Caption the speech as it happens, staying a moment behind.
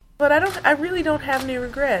But I really don't have any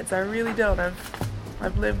regrets. I really don't.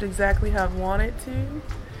 I've lived exactly how I've wanted to.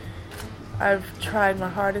 I've tried my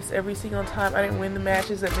hardest every single time. I didn't win the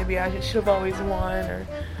matches that maybe I should have always won,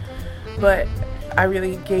 but I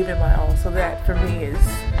really gave it my all. So that for me is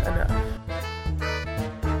enough.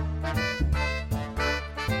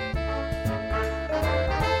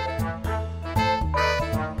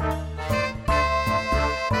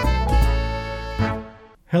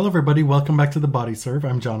 Hello everybody, welcome back to the Body Serve.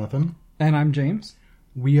 I'm Jonathan. And I'm James.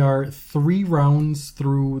 We are 3 rounds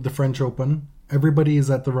through the French Open. Everybody is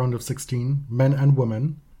at the round of 16, men and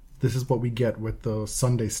women. This is what we get with the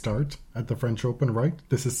Sunday start at the French Open, right?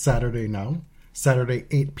 This is Saturday now. Saturday,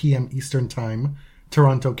 8 p.m. Eastern Time,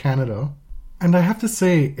 Toronto, Canada. And I have to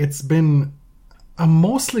say, it's been a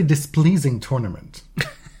mostly displeasing tournament.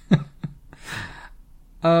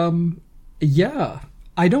 Yeah.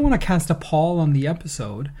 I don't want to cast a pall on the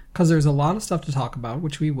episode, because there's a lot of stuff to talk about,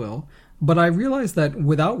 which we will. But I realize that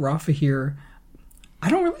without Rafa here, I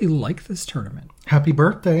don't really like this tournament. Happy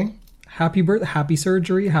birthday. Happy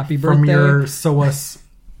surgery, happy birthday. From your SOAS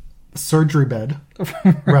surgery bed,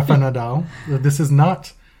 Rafa Nadal. This is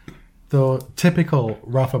not the typical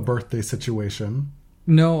Rafa birthday situation.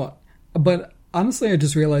 No, but honestly, I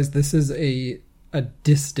just realized this is a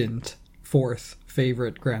distant 4th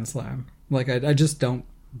favorite Grand Slam. Like, I just don't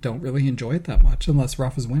really enjoy it that much unless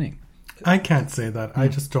Rafa's winning. I can't say that. I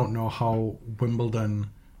just don't know how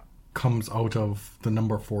Wimbledon comes out of the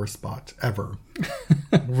number 4 spot ever.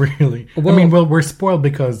 Really. Well, we're spoiled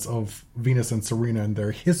because of Venus and Serena and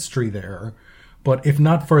their history there. But if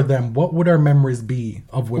not for them, what would our memories be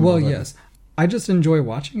of Wimbledon? Well, yes. I just enjoy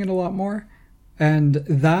watching it a lot more. And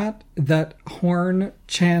that horn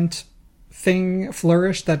chant thing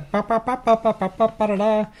flourish, that ba ba ba ba ba ba ba ba da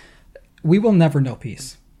da. We will never know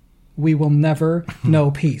peace. We will never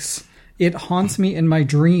know peace. It haunts me in my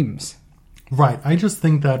dreams. Right. I just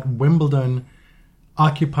think that Wimbledon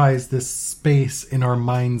occupies this space in our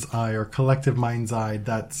mind's eye, or collective mind's eye,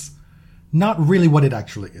 that's not really what it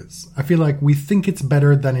actually is. I feel like we think it's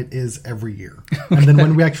better than it is every year. Okay. And then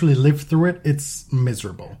when we actually live through it, it's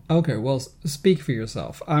miserable. Okay, well, speak for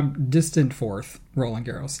yourself. I'm distant 4th, Roland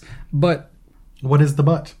Garros. But... what is the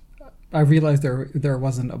but? I realized there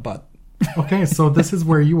wasn't a but. Okay, so this is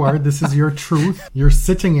where you are. This is your truth. You're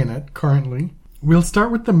sitting in it currently. We'll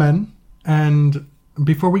start with the men. And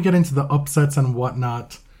before we get into the upsets and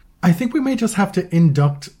whatnot, I think we may just have to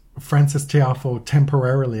induct Frances Tiafoe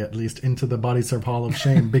temporarily, at least, into the Body Serve Hall of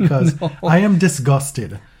Shame, because no. I am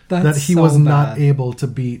disgusted that he was not able to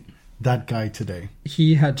beat that guy today.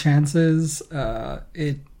 He had chances.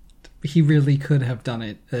 He really could have done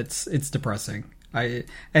it. It's depressing.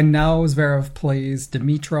 And now Zverev plays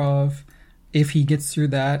Dimitrov. If he gets through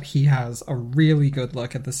that, he has a really good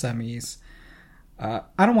look at the semis. I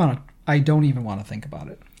don't even want to think about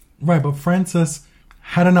it. Right, but Francis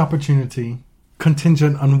had an opportunity,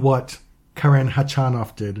 contingent on what Karen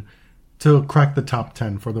Khachanov did, to crack the top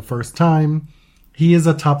 10 for the first time. He is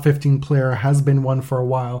a top 15 player, has been one for a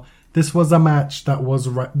while. This was a match that was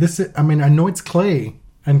right. I know it's clay,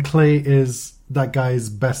 and clay is that guy's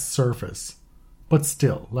best surface. But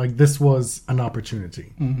still, this was an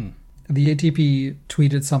opportunity. Mm-hmm. The ATP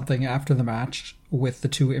tweeted something after the match with the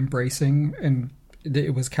two embracing, and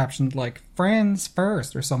it was captioned "friends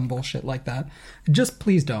first" or some bullshit like that. Just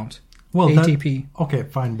please don't. Well, ATP. Okay,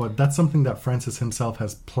 fine, but that's something that Francis himself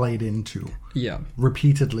has played into. Yeah.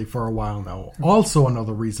 Repeatedly for a while now. Also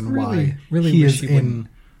another reason why really he is in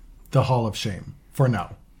the Hall of Shame for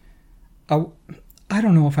now. I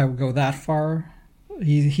don't know if I would go that far.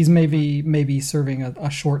 He's maybe serving a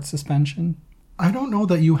short suspension. I don't know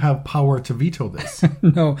that you have power to veto this.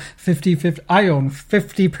 No, 50-50. I own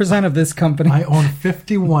 50% of this company. I own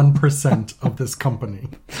 51% of this company.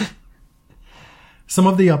 Some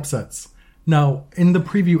of the upsets. Now, in the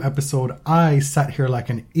preview episode, I sat here like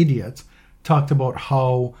an idiot, talked about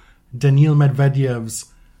how Daniil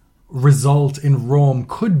Medvedev's result in Rome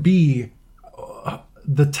could be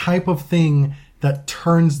the type of thing that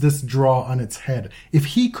turns this draw on its head. If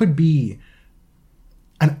he could be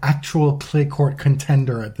an actual clay court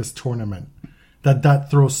contender at this tournament, that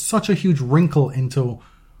throws such a huge wrinkle into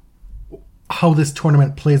how this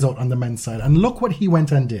tournament plays out on the men's side. And look what he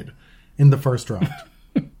went and did in the first round.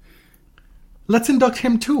 Let's induct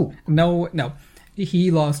him too. No.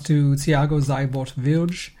 He lost to Thiago Seyboth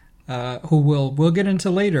Wild, who we'll get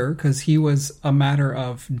into later, because he was a matter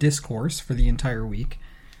of discourse for the entire week.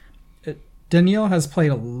 Daniil has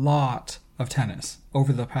played a lot of tennis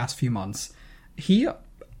over the past few months. He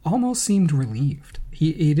almost seemed relieved.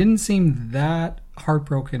 He didn't seem that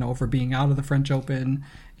heartbroken over being out of the French Open.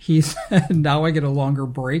 He's now I get a longer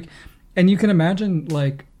break. And you can imagine,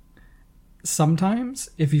 like, sometimes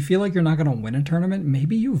if you feel like you're not going to win a tournament,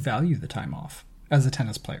 maybe you value the time off as a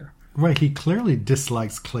tennis player. Right, he clearly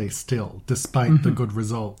dislikes clay still, despite the good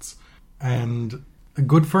results. And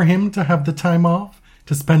good for him to have the time off,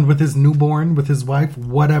 to spend with his newborn, with his wife,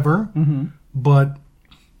 whatever. But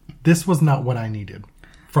this was not what I needed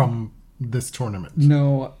from this tournament.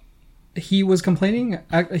 No, he was complaining.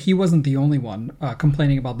 He wasn't the only one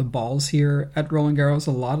complaining about the balls here at Roland Garros.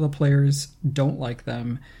 A lot of the players don't like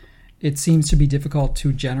them. It seems to be difficult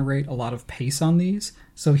to generate a lot of pace on these.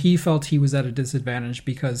 So he felt he was at a disadvantage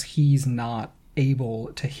because he's not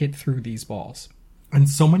able to hit through these balls. And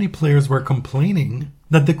so many players were complaining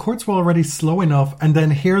that the courts were already slow enough, and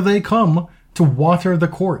then here they come to water the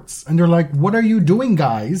courts. And they're like, what are you doing,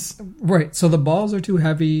 guys? Right. So the balls are too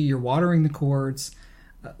heavy. You're watering the courts.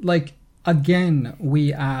 Like, again,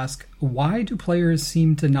 we ask, why do players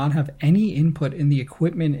seem to not have any input in the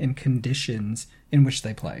equipment and conditions in which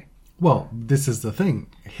they play? Well, this is the thing.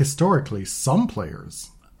 Historically, some players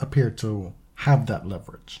appear to have that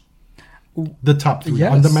leverage. The top three.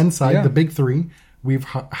 Yes, on the men's side, yeah. the big three, we've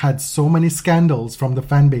had so many scandals from the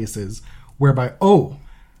fan bases whereby,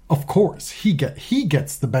 of course, he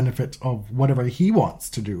gets the benefit of whatever he wants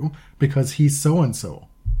to do because he's so-and-so.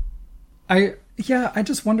 I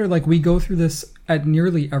just wonder, like, we go through this at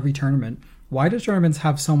nearly every tournament. Why do tournaments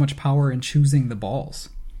have so much power in choosing the balls?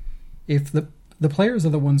 If the players are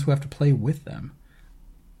the ones who have to play with them.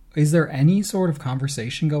 Is there any sort of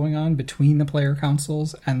conversation going on between the player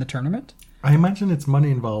councils and the tournament? I imagine it's money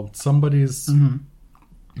involved. Somebody's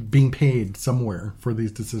being paid somewhere for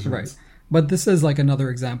these decisions. Right. But this is like another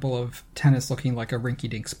example of tennis looking like a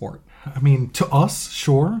rinky-dink sport. I mean, to us,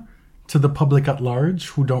 sure. To the public at large,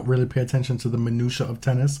 who don't really pay attention to the minutiae of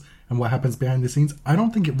tennis and what happens behind the scenes, I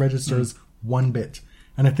don't think it registers one bit.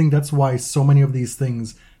 And I think that's why so many of these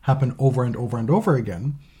things happen over and over and over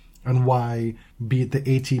again. And why, be it the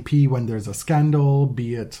ATP when there's a scandal,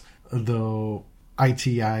 be it the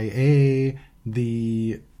ITIA,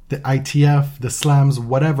 the ITF, the slams,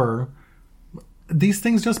 whatever, these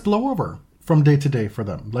things just blow over from day to day for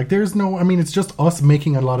them. Like, there's no, I mean, it's just us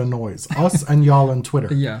making a lot of noise. Us and y'all on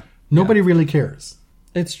Twitter. Yeah. Nobody really cares.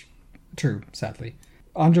 It's true, sadly.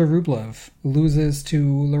 Andrei Rublev loses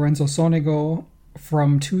to Lorenzo Sonego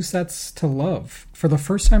from 2 sets to love for the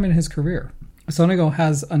first time in his career. Sonego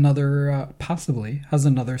has possibly has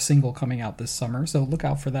another single coming out this summer, so look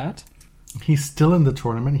out for that. He's still in the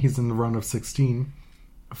tournament. He's in the round of 16.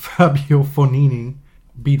 Fabio Fognini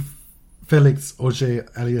beat Felix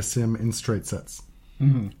Auger-Aliassime in straight sets.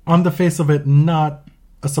 On the face of it, not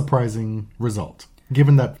a surprising result,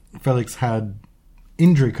 given that Felix had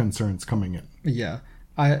injury concerns coming in. Yeah.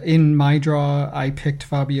 In my draw, I picked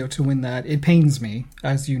Fabio to win that. It pains me,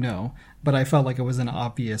 as you know, but I felt like it was an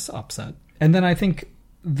obvious upset. And then I think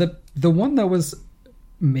the one that was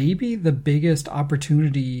maybe the biggest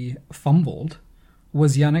opportunity fumbled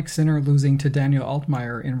was Jannik Sinner losing to Daniel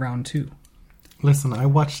Altmaier in round 2. Listen, I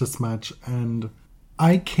watched this match and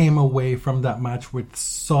I came away from that match with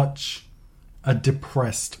such a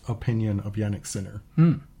depressed opinion of Jannik Sinner.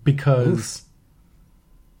 Because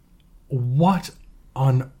what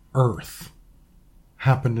on earth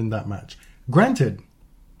happened in that match? Granted,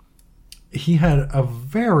 he had a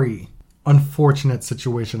very unfortunate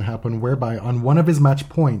situation happen whereby on one of his match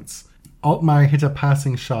points, Altmaier hit a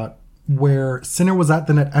passing shot where Sinner was at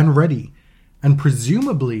the net and ready, and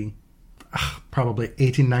presumably probably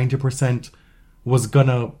 80-90% was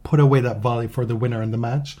gonna put away that volley for the winner in the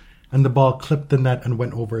match, and the ball clipped the net and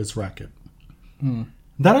went over his racket.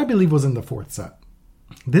 That, I believe, was in the 4th set.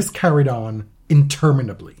 This carried on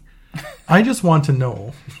interminably. I just want to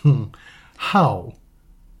know how,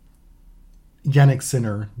 Jannik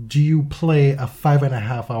Sinner, do you play a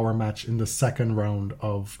 5.5-hour match in the second round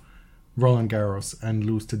of Roland Garros and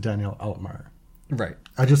lose to Daniel Altmaier? Right.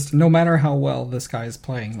 No matter how well this guy is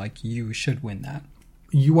playing, like, you should win that.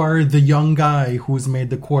 You are the young guy who's made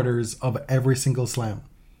the quarters of every single slam.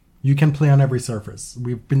 You can play on every surface.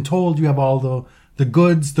 We've been told you have all the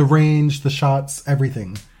goods, the range, the shots,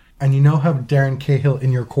 everything. And you now have Darren Cahill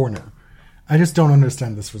in your corner. I just don't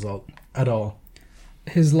understand this result at all.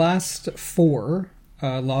 His last 4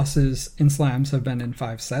 losses in slams have been in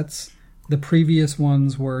 5 sets. The previous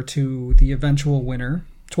ones were to the eventual winner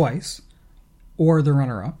twice, or the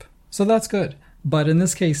runner-up. So that's good. But in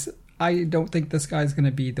this case, I don't think this guy's going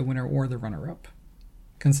to be the winner or the runner-up,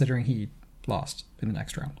 considering he lost in the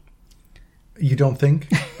next round. You don't think?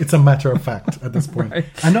 It's a matter of fact at this point. Right.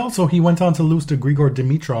 And also, he went on to lose to Grigor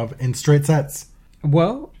Dimitrov in straight sets.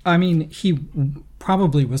 Well, I mean, he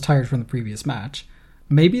probably was tired from the previous match,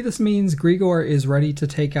 Maybe this means Grigor is ready to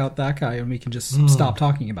take out that guy and we can just stop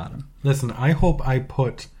talking about him. Listen, I hope I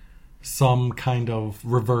put some kind of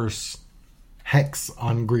reverse hex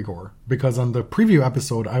on Grigor, because on the preview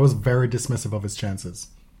episode, I was very dismissive of his chances.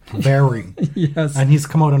 Very. Yes. And he's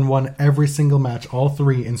come out and won every single match, all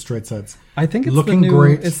 3 in straight sets. I think it's looking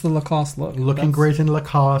great. It's the Lacoste look. Looking great in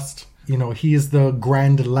Lacoste. You know, he is the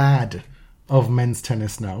grand lad of men's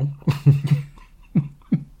tennis now.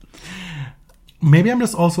 Maybe I'm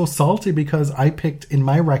just also salty because I picked in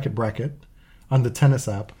my racket bracket on the tennis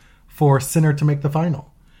app for Sinner to make the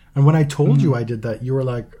final. And when I told you I did that, you were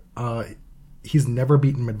like, he's never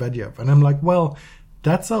beaten Medvedev. And I'm like, well,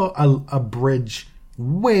 that's a bridge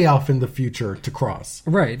way off in the future to cross.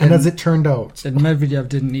 Right. And as it turned out... And Medvedev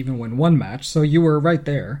didn't even win one match, so you were right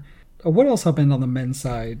there. What else happened on the men's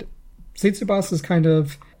side? Tsitsipas is kind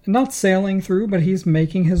of not sailing through, but he's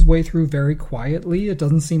making his way through very quietly. It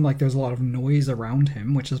doesn't seem like there's a lot of noise around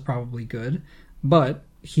him, which is probably good. But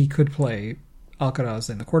he could play Alcaraz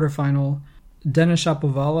in the quarterfinal. Denis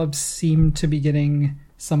Shapovalov seemed to be getting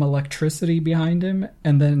some electricity behind him,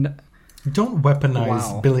 and then... Don't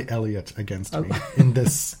weaponize Billy Elliot against me in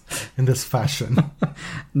this fashion.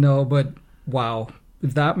 No, but wow.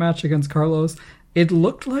 That match against Carlos, it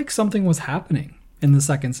looked like something was happening in the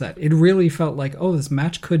second set. It really felt like, oh, this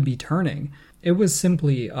match could be turning. It was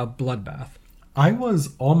simply a bloodbath. I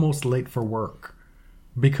was almost late for work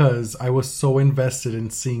because I was so invested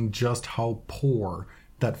in seeing just how poor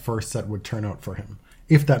that first set would turn out for him,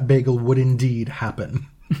 if that bagel would indeed happen.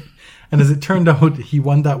 And as it turned out, he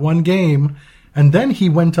won that one game, and then he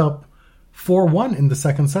went up 4-1 in the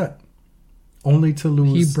second set, only to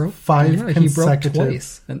lose five consecutive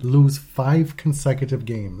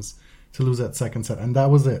games to lose that second set, and that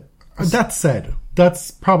was it. That said,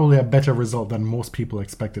 that's probably a better result than most people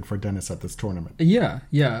expected for Denis at this tournament. Yeah.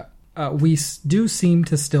 We do seem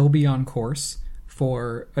to still be on course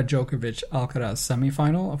for a Djokovic-Alcaraz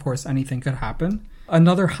semifinal. Of course, anything could happen.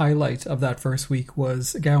 Another highlight of that first week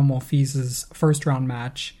was Gael Monfils' first-round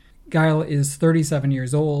match. Gael is 37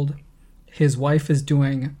 years old. His wife is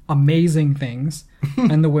doing amazing things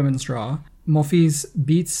in the women's draw. Monfils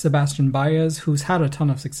beats Sebastian Baez, who's had a ton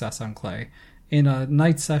of success on clay, in a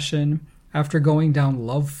night session after going down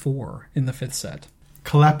love 4 in the 5th set.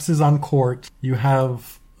 Collapses on court. You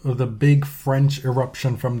have the big French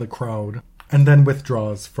eruption from the crowd, and then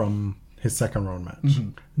withdraws from his second-round match.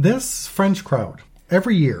 Mm-hmm. This French crowd...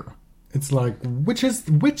 Every year, it's like, which is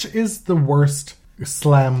the worst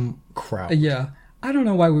slam crowd? Yeah. I don't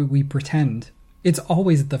know why we pretend. It's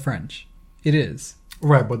always the French. It is.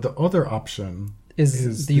 Right, but the other option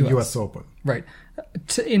is the US Open. Right.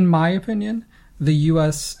 In my opinion, the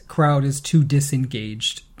US crowd is too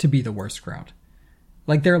disengaged to be the worst crowd.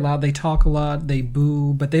 Like, they're loud, they talk a lot, they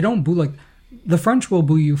boo, but they don't boo like... The French will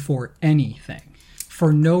boo you for anything.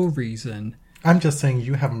 For no reason... I'm just saying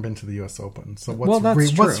you haven't been to the U.S. Open, so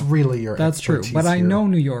what's really your That's true, but here? I know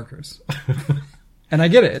New Yorkers. And I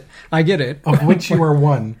get it. Of which you are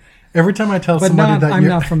one. Every time I tell somebody I'm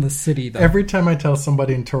not from the city, though. Every time I tell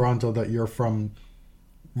somebody in Toronto that you're from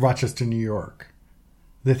Rochester, New York,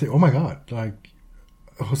 they think, oh my God, like,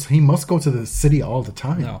 so he must go to the city all the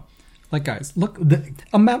time. No. Like, guys, look,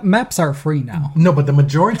 maps are free now. No, but the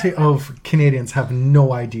majority of Canadians have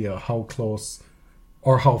no idea how close...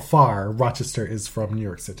 or how far Rochester is from New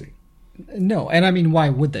York City. No, and I mean, why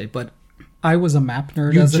would they? But I was a map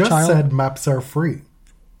nerd as a child. You just said maps are free.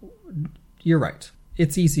 You're right.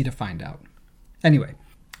 It's easy to find out. Anyway.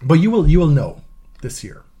 But you will know this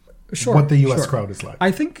year what the U.S. crowd is like. I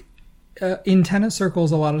think in tennis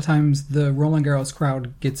circles, a lot of times the Roland Garros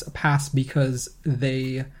crowd gets a pass because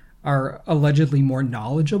they are allegedly more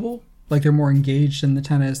knowledgeable. Like, they're more engaged in the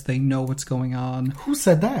tennis. They know what's going on. Who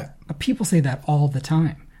said that? People say that all the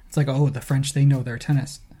time. It's like, oh, the French, they know their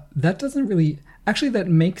tennis. That doesn't really... Actually, that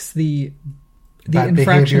makes the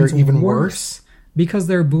infractions even worse. Because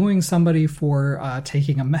they're booing somebody for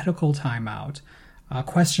taking a medical timeout,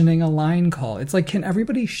 questioning a line call. It's like, can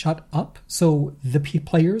everybody shut up so the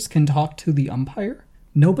players can talk to the umpire?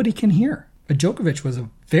 Nobody can hear. Djokovic was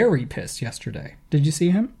very pissed yesterday. Did you see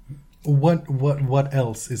him? What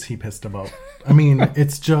else is he pissed about? I mean,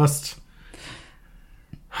 it's just...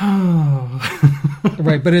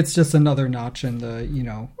 Right, but it's just another notch in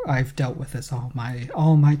the, I've dealt with this all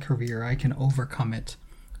my career. I can overcome it.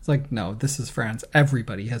 It's like, no, this is France.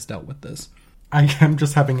 Everybody has dealt with this. I am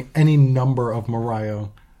just having any number of Mariah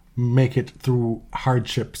make it through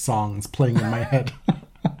hardship songs playing in my head.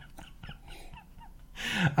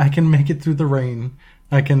 I can make it through the rain.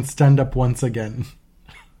 I can stand up once again.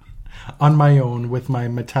 On my own with my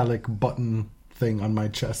metallic button thing on my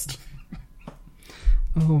chest.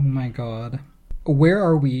 Oh my god. Where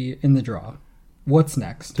are we in the draw? What's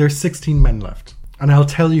next? There's 16 men left. And I'll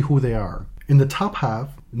tell you who they are. In the top half,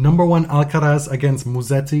 number 1 Alcaraz against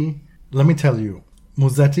Musetti. Let me tell you,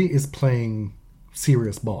 Musetti is playing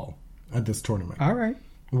serious ball at this tournament. All right.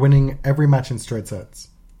 Winning every match in straight sets.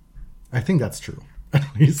 I think that's true, at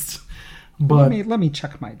least. But let me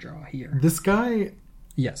check my draw here. This guy,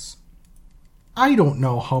 Yes. I don't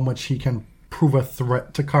know how much he can prove a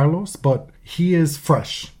threat to Carlos, but he is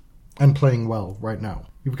fresh and playing well right now.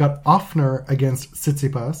 You've got Ofner against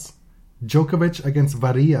Tsitsipas, Djokovic against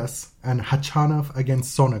Varillas, and Khachanov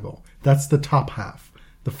against Sonego. That's the top half.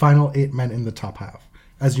 The final 8 men in the top half.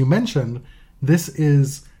 As you mentioned, this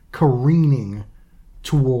is careening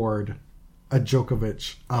toward a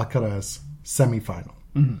Djokovic-Alcaraz semifinal.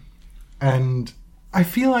 Mm-hmm. And I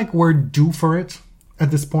feel like we're due for it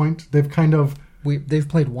at this point. They've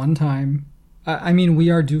played one time. I mean,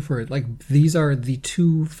 we are due for it. Like, these are the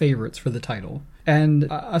 2 favorites for the title. And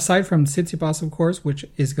aside from Tsitsipas, of course, which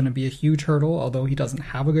is going to be a huge hurdle, although he doesn't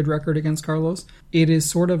have a good record against Carlos, it is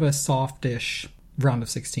sort of a softish round of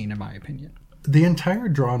 16, in my opinion. The entire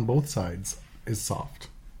draw on both sides is soft.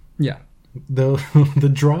 Yeah.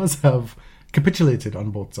 The draws have capitulated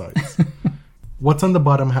on both sides. What's on the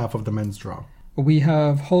bottom half of the men's draw? We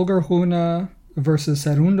have Holger Rune versus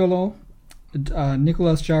Cerundolo,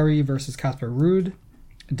 Nicolas Jarry versus Casper Ruud,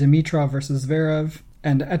 Dimitrov versus Zverev,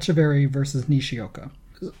 and Echeverry versus Nishioka.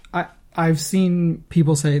 I've seen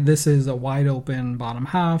people say this is a wide open bottom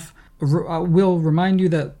half. We'll remind you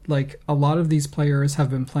that like a lot of these players have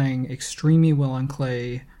been playing extremely well on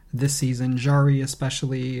clay this season. Jarry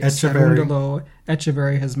especially, Cerundolo,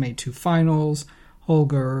 Echeverry has made 2 finals.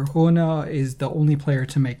 Holger Rune is the only player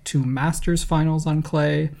to make 2 Masters finals on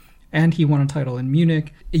clay, and he won a title in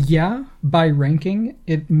Munich. Yeah, by ranking,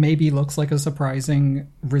 it maybe looks like a surprising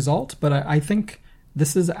result, but I think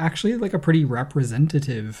this is actually like a pretty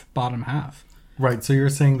representative bottom half. Right, so you're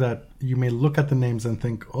saying that you may look at the names and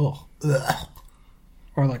think, oh, ugh.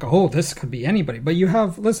 Or like, oh, this could be anybody. But you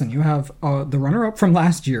have the runner-up from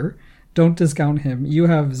last year. Don't discount him. You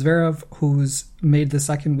have Zverev, who's made the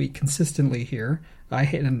second week consistently here. I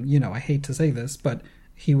hate to say this, but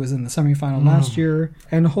he was in the semifinal last year.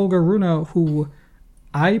 And Holger Rune, who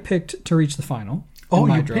I picked to reach the final. Oh,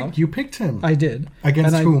 you picked him. I did.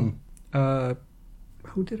 Against whom?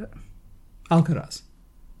 Who did it? Alcaraz.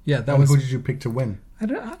 Yeah, who did you pick to win? I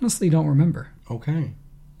honestly don't remember. Okay.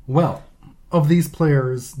 Well, of these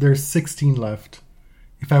players, there's 16 left.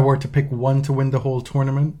 If I were to pick one to win the whole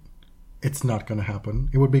tournament, it's not going to happen.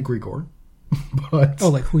 It would be Grigor. But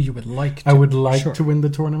like who you would like to. I would like to win the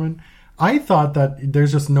tournament. I thought that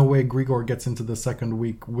there's just no way Grigor gets into the second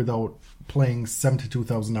week without playing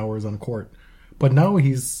 72,000 hours on court. But now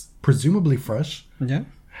he's presumably fresh. Yeah.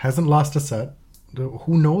 Hasn't lost a set.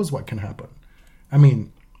 Who knows what can happen? I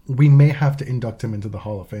mean, we may have to induct him into the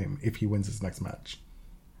Hall of Fame if he wins his next match.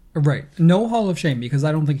 Right. No Hall of Shame, because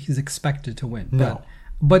I don't think he's expected to win. No.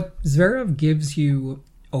 But Zverev gives you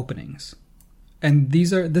openings. And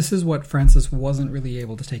this is what Francis wasn't really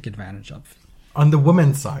able to take advantage of. On the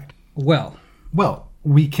women's side. Well,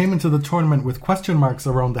 we came into the tournament with question marks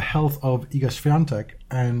around the health of Iga Swiatek,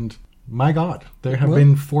 and my God, there have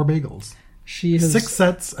been 4 bagels. She has 6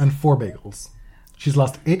 sets and 4 bagels. She's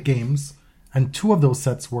lost 8 games, and 2 of those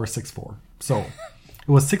sets were 6-4. So it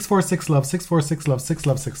was 6-4, 6-love, 6-4, 6-love,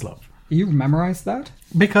 6-love, 6-love. You memorized that?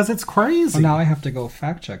 Because it's crazy. Well, now I have to go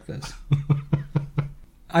fact check this.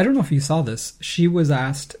 I don't know if you saw this. She was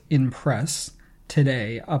asked in press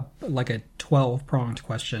today, like a 12-pronged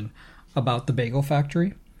question about the bagel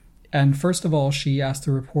factory. And first of all, she asked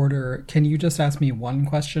the reporter, can you just ask me one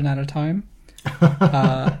question at a time?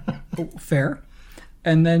 Fair.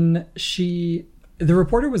 And then the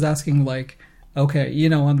reporter was asking like, okay,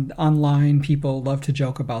 online people love to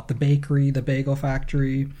joke about the bakery, the bagel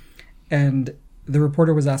factory. And the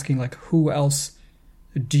reporter was asking like, who else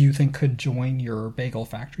do you think could join your bagel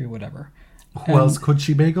factory, whatever? Who else could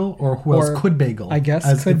she bagel, or who else could bagel? I guess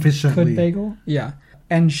as efficiently. Could bagel, yeah.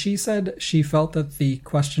 And she said she felt that the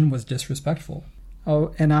question was disrespectful.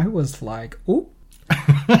 Oh, and I was like, "Ooh!"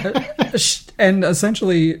 And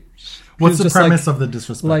essentially, what's the premise of the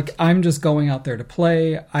disrespect? Like, I'm just going out there to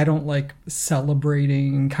play. I don't like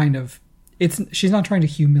celebrating. Kind of, she's not trying to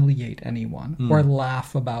humiliate anyone or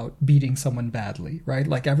laugh about beating someone badly, right?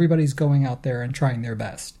 Like everybody's going out there and trying their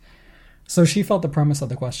best. So she felt the premise of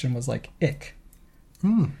the question was like, ick.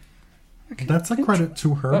 Okay. That's a credit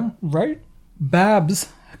to her. Right?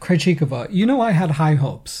 Babs Krejcikova. I had high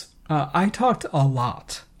hopes. I talked a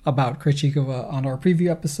lot about Krejcikova on our preview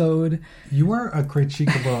episode. You are a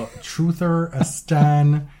Krejcikova truther, a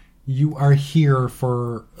stan. you are here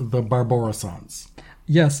for the Barbarossans.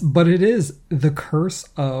 Yes, but it is the curse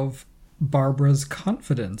of Barbara's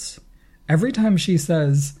confidence. Every time she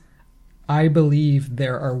says, I believe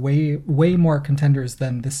there are way more contenders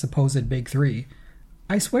than this supposed big three,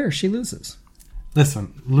 I swear she loses.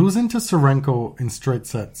 Listen, losing to Tsurenko in straight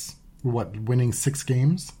sets, winning 6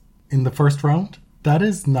 games in the first round? That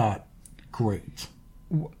is not great.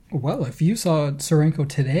 Well, if you saw Tsurenko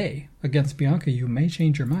today against Bianca, you may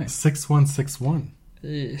change your mind. 6-1,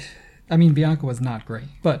 6-1. I mean, Bianca was not great,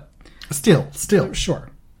 but... Still.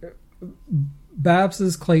 Sure.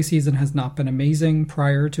 Babs' clay season has not been amazing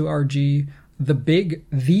prior to RG.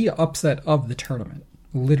 The upset of the tournament,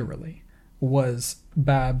 literally, was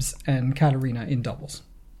Babs and Katerina in doubles.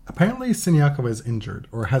 Apparently, Siniakova is injured,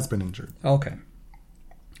 or has been injured. Okay.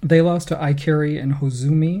 They lost to Aikari and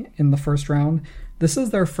Hozumi in the first round. This is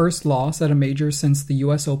their first loss at a major since the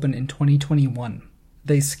US Open in 2021.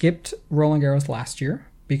 They skipped Roland Garros last year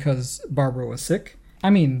because Barbara was sick. I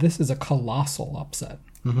mean, this is a colossal upset.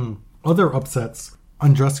 Mm-hmm. Other upsets,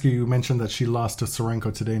 Andreescu, you mentioned that she lost to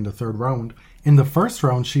Tsurenko today in the third round. In the first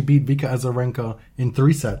round, she beat Vika Azarenka in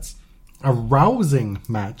 3 sets. A rousing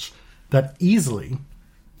match that easily,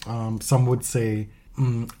 some would say,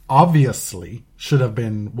 obviously should have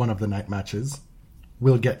been one of the night matches.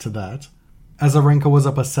 We'll get to that. Azarenka was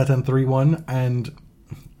up a set and 3-1, and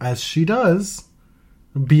as she does,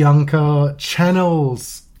 Bianca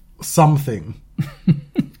channels something.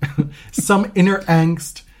 Some inner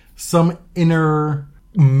angst, some inner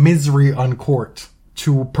misery on court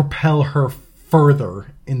to propel her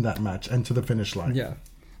further in that match and to the finish line. Yeah.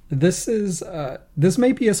 This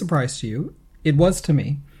may be a surprise to you. It was to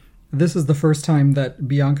me. This is the first time that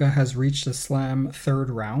Bianca has reached a slam third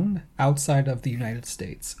round outside of the United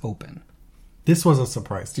States Open. This was a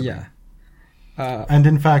surprise to me. Yeah. And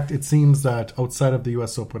in fact, it seems that outside of the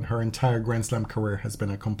US Open, her entire Grand Slam career has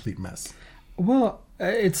been a complete mess. Well,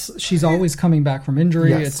 she's always coming back from injury.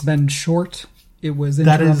 Yes. It's been short. It was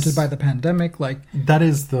interrupted by the pandemic. That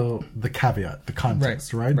is the caveat, the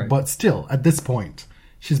context, right? But still, at this point,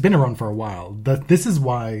 she's been around for a while. This is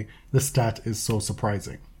why the stat is so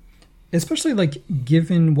surprising. Especially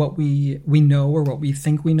given what we know or what we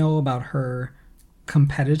think we know about her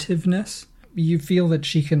competitiveness, you feel that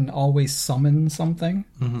she can always summon something.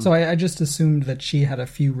 Mm-hmm. So I just assumed that she had a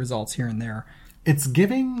few results here and there. It's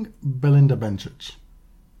giving Belinda Bencic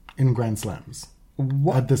in Grand Slams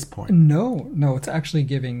at this point. No, it's actually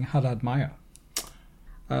giving Haddad Maia.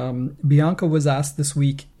 Bianca was asked this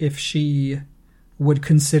week if she would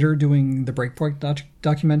consider doing the Breakpoint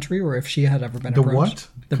documentary, or if she had ever been approached.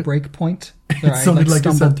 The what? The Breakpoint. It sounded like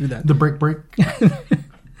you said through that. The break.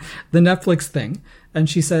 The Netflix thing. And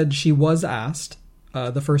she said she was asked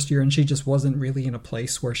the first year, and she just wasn't really in a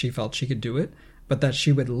place where she felt she could do it, but that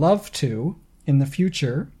she would love to in the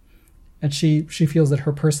future, and she feels that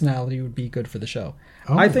her personality would be good for the show.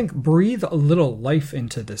 Oh. I think breathe a little life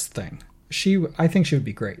into this thing. I think she would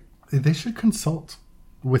be great. They should consult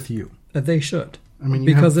with you. They should. I mean,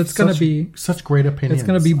 because it's going to be such great opinions. It's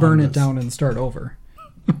going to be burn it down and start over.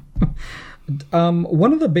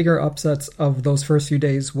 One of the bigger upsets of those first few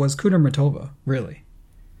days was Kudermetova, really.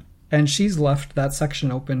 And she's left that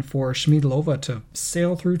section open for Schmiedlova to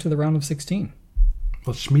sail through to the round of 16.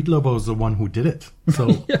 Well, Schmiedlova is the one who did it.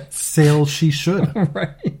 So sail she should.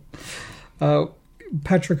 Right.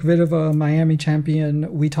 Petra Kvitova, Miami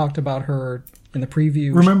champion. We talked about her in the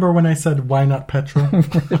preview. Remember when I said, why not Petra?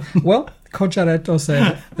 Well, Cocharetto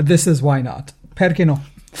said, this is why not. Perché no?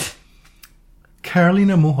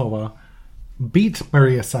 Karolina Muchova beat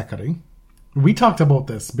Maria Sakkari. We talked about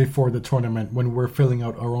this before the tournament when we're filling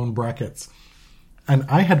out our own brackets. And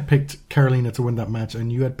I had picked Karolina to win that match,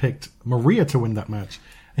 and you had picked Maria to win that match.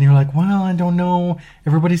 And you're like, well, I don't know.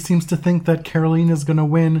 Everybody seems to think that Karolina's going to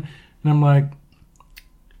win. And I'm like,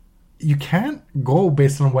 you can't go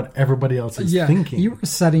based on what everybody else is thinking. You were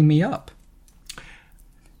setting me up.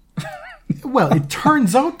 Well, it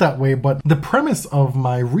turns out that way, but the premise of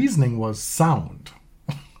my reasoning was sound.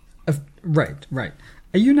 Right.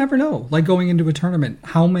 You never know. Going into a tournament,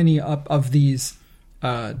 how many of these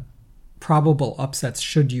probable upsets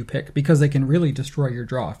should you pick? Because they can really destroy your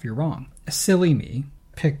draw if you're wrong. Silly me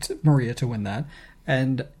picked Maria to win that.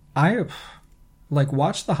 And I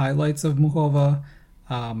watched the highlights of Muchova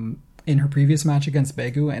in her previous match against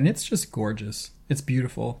Begu, and it's just gorgeous. It's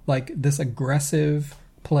beautiful. This aggressive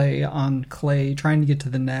play on clay, trying to get to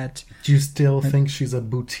the net. Do you still think she's a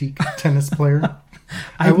boutique tennis player?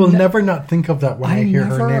 I will never not think of that when I hear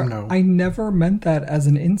her name now. I never meant that as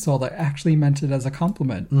an insult. I actually meant it as a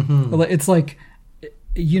compliment. Mm-hmm. It's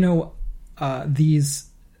these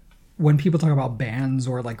when people talk about bands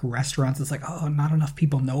or like restaurants, it's like, oh, not enough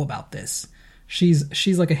people know about this.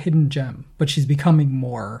 She's like a hidden gem, but she's becoming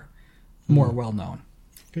more well known.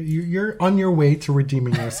 You're on your way to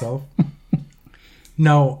redeeming yourself.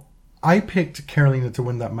 Now, I picked Carolina to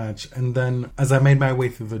win that match, and then as I made my way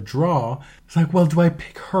through the draw, it's like, well, do I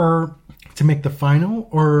pick her to make the final,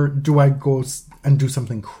 or do I go and do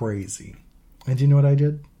something crazy? And you know what I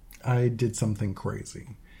did? I did something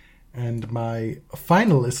crazy. And my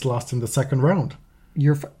finalist lost in the second round.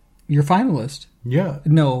 Your finalist? Yeah.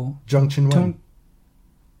 No. Zhang Qinwen.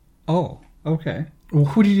 Oh, okay. Well,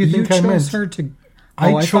 who did you think I meant? You chose her to...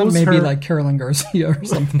 Oh, I thought maybe her... like Caroline Garcia or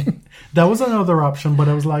something. That was another option, but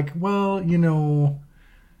I was like, well,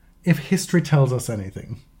 if history tells us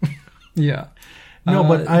anything. Yeah. No,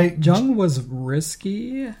 but Zhang was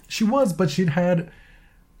risky. She was, but she'd had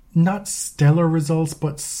not stellar results,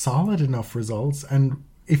 but solid enough results. And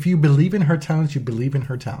if you believe in her talent, you believe in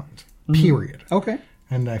her talent. Period. Okay.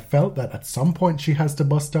 And I felt that at some point she has to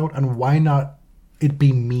bust out, and why not it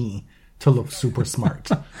be me to look super smart?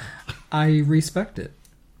 I respect it.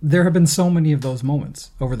 There have been so many of those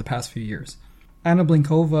moments over the past few years. Anna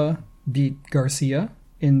Blinkova beat Garcia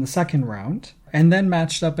in the second round, and then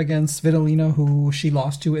matched up against Svitolina, who she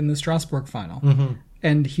lost to in the Strasbourg final. Mm-hmm.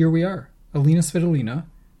 And here we are. Aryna Svitolina,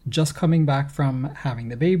 just coming back from having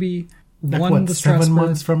the baby, won the Strasbourg. 7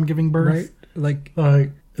 months from giving birth?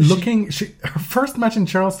 Right? Her first match in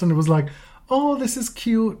Charleston, it was like, oh, this is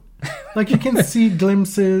cute. Like, you can see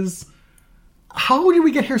glimpses. How did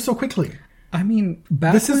we get here so quickly? I mean,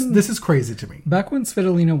 this is crazy to me. Back when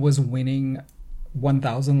Svitolina was winning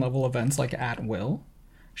 1,000 level events like at will,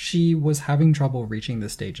 she was having trouble reaching the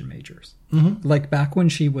stage in majors. Mm-hmm. Like back when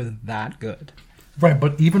she was that good. Right,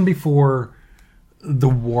 but even before the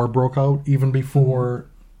war broke out, even before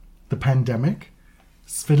the pandemic,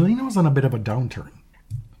 Svitolina was on a bit of a downturn.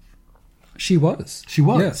 She was.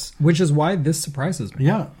 Yes, which is why this surprises me.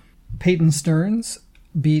 Yeah. Peyton Stearns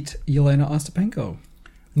beat Jelena Ostapenko.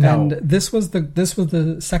 No. And this was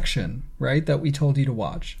the section, right, that we told you to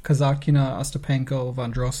watch. Kazatkina, Ostapenko,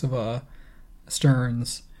 Vondrousova,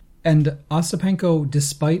 Stearns. And Ostapenko,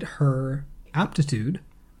 despite her aptitude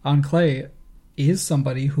on clay, is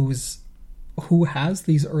somebody who has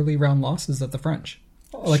these early round losses at the French.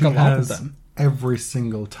 Like she a lot of them. Every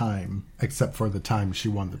single time, except for the time she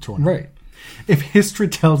won the tournament. Right. If history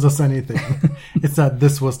tells us anything, it's that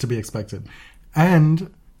this was to be expected.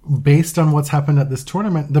 And based on what's happened at this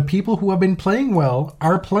tournament, the people who have been playing well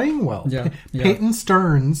are playing well. Yeah. Peyton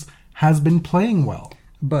Stearns has been playing well.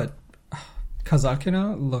 But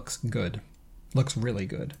Kazatkina looks good. Looks really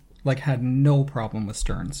good. Like, had no problem with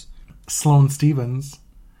Stearns. Sloane Stephens,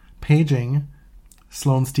 paging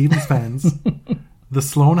Sloane Stephens fans. The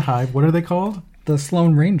Sloane Hive, what are they called? The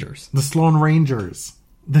Sloane Rangers. The Sloane Rangers.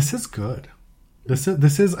 This is good. This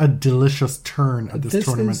is a delicious turn at this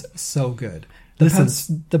tournament. This is so good.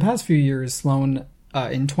 The past few years, Sloane,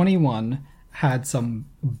 in 21, had some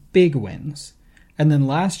big wins. And then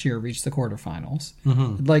last year reached the quarterfinals.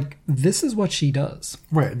 Mm-hmm. Like, this is what she does.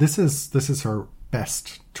 Right. This is her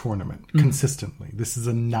best tournament, consistently. This is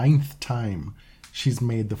the 9th time she's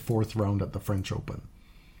made the 4th round at the French Open.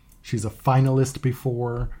 She's a finalist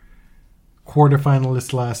before,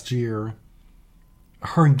 quarterfinalist last year.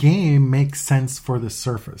 Her game makes sense for the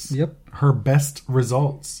surface. Yep. Her best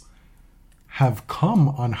results have come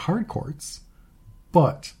on hard courts,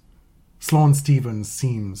 but Sloane Stephens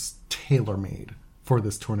seems tailor-made for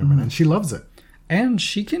this tournament, and she loves it. And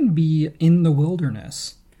she can be in the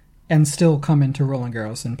wilderness and still come into Roland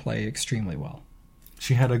Garros and play extremely well.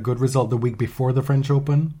 She had a good result the week before the French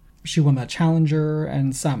Open. She won that Challenger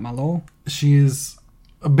and Saint-Malo. She is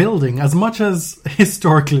building as much as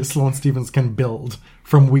historically Sloane Stephens can build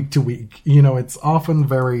from week to week. It's often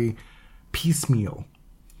very piecemeal.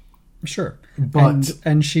 Sure. But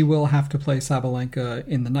and she will have to play Sabalenka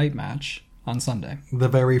in the night match on Sunday. The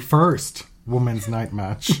very first women's night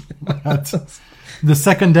match. The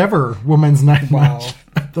second ever women's night match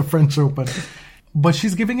at the French Open. But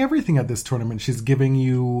she's giving everything at this tournament. She's giving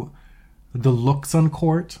you the looks on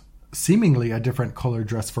court. Seemingly a different color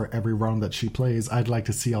dress for every round that she plays. I'd like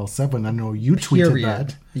to see all 7. I know you tweeted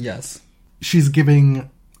that. Yes. She's giving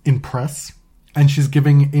in press, and she's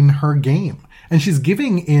giving in her game. And she's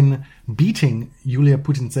giving in beating Yulia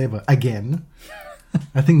Putintseva again.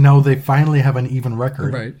 I think now they finally have an even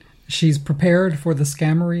record. Right. She's prepared for the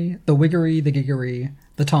scammery, the wiggery, the giggery,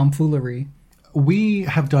 the tomfoolery. We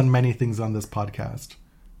have done many things on this podcast.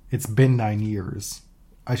 It's been 9 years.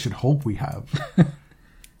 I should hope we have.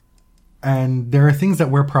 And there are things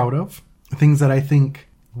that we're proud of. Things that I think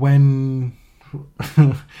when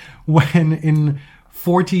in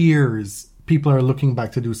 40 years, people are looking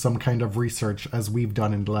back to do some kind of research as we've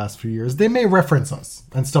done in the last few years. They may reference us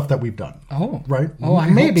and stuff that we've done. Oh. Right? Oh, I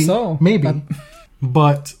maybe, hope so. Maybe.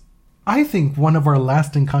 But I think one of our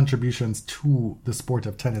lasting contributions to the sport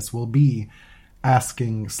of tennis will be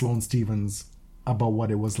asking Sloane Stephens about what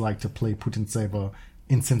it was like to play Putintseva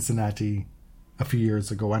in Cincinnati a few years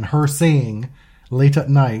ago. And her saying late at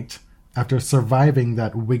night, after surviving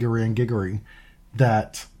that wiggery and giggery,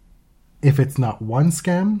 that if it's not one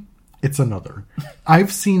scam, it's another.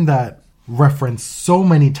 I've seen that referenced so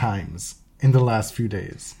many times in the last few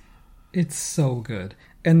days. It's so good.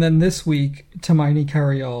 And then this week, Tamini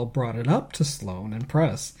Cariol brought it up to Sloane in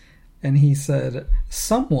press. And he said,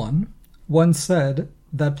 someone once said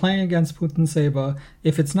that playing against Putintseva,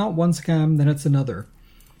 if it's not one scam, then it's another.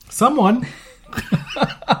 Someone.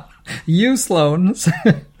 You, Sloane.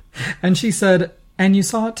 And she said, and you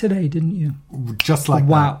saw it today, didn't you? Just like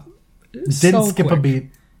wow. that. Didn't skip a beat.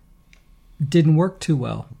 Didn't work too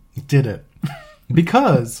well. Did it.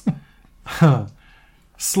 Because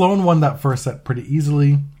Sloane won that first set pretty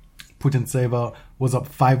easily. Putintseva was up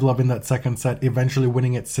 5-love in that second set, eventually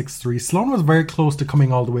winning it 6-3. Sloane was very close to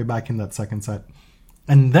coming all the way back in that second set.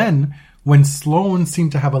 And then, when Sloane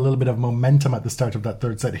seemed to have a little bit of momentum at the start of that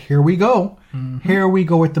third set, here we go. Mm-hmm. Here we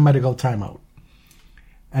go with the medical timeout.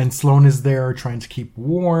 And Sloane is there trying to keep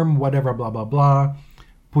warm, whatever, blah, blah, blah.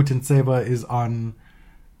 Putintseva is on,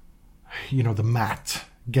 the mat,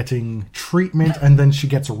 getting treatment, and then she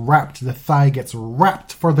gets wrapped. The thigh gets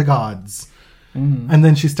wrapped for the gods. Mm-hmm. And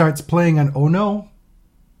then she starts playing, and oh no,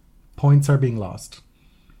 points are being lost.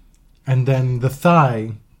 And then the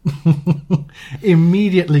thigh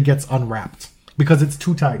immediately gets unwrapped because it's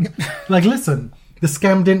too tight. Like, listen, the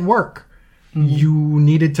scam didn't work. Mm-hmm. You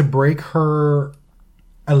needed to break her,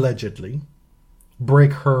 allegedly,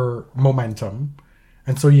 break her momentum.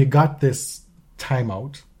 And so you got this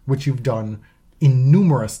timeout, which you've done in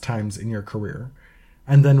numerous times in your career.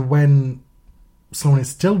 And then when Sloane is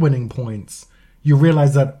still winning points, you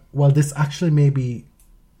realize that, well, this actually may be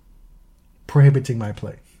prohibiting my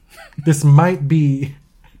play. This might be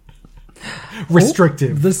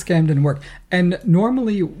restrictive. The scam didn't work. And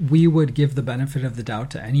normally we would give the benefit of the doubt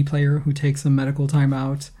to any player who takes a medical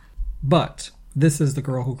timeout. But this is the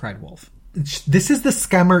girl who cried wolf. This is the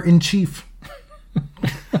scammer in chief.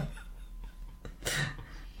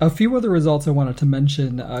 A few other results I wanted to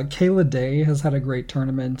mention. Kayla Day has had a great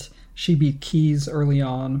tournament. She beat Keys early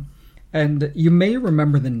on. And you may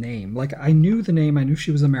remember the name. Like, I knew the name. I knew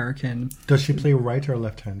she was American. Does she play right or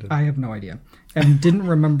left-handed? I have no idea. And didn't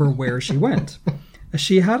remember where she went.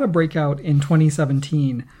 She had a breakout in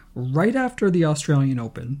 2017, right after the Australian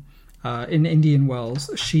Open. In Indian Wells,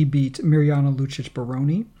 she beat Mirjana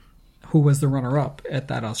Lucic-Baroni, who was the runner-up at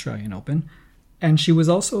that Australian Open. And she was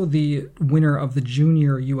also the winner of the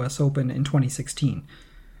Junior US Open in 2016.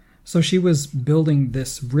 So she was building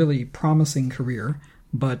this really promising career,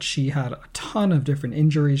 but she had a ton of different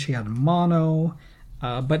injuries. She had mono,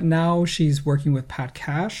 but now she's working with Pat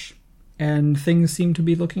Cash, and things seem to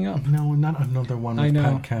be looking up. No, not another one with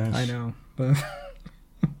Pat Cash. I know, but...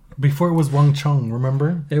 Before it was Wang Chung,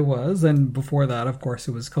 remember? It was, and before that, of course,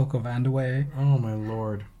 it was Coco Vandeweghe. Oh, my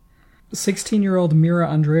Lord. 16-year-old Mira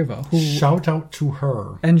Andreeva. Who, shout out to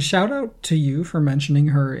her. And shout out to you for mentioning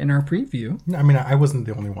her in our preview. I mean, I wasn't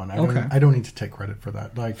the only one. I don't need to take credit for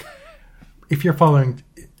that. Like, if you're following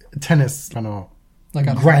tennis on a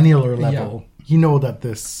granular level, you know that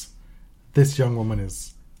this young woman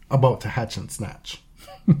is about to hatch and snatch.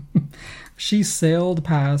 She sailed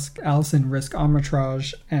past Alison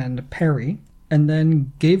Risk-Armitage and Perry, and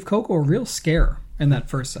then gave Coco a real scare in that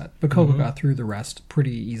first set. But Coco got through the rest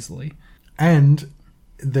pretty easily. And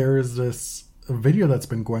there is this video that's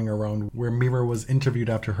been going around where Mira was interviewed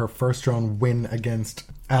after her first round win against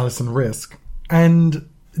Alison Risk. And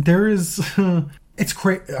there is... it's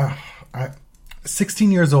great.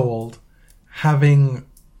 16 years old, having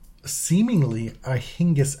seemingly a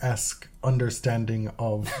Hingis-esque understanding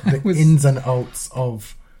of the ins and outs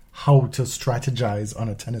of how to strategize on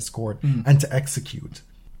a tennis court and to execute.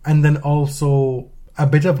 And then also a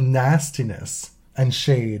bit of nastiness and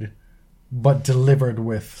shade, but delivered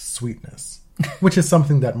with sweetness, which is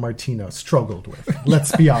something that Martina struggled with.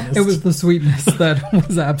 Let's be honest. It was the sweetness that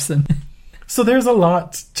was absent. So there's a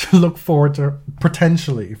lot to look forward to,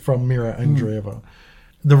 potentially, from Mira Andreeva.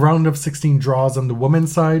 The round of 16 draws on the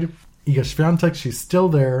women's side. Iga Swiatek, she's still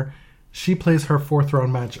there. She plays her fourth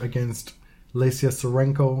round match against Lesia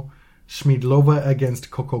Sorenko. Schmidlova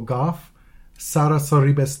against Coco Gauff. Sara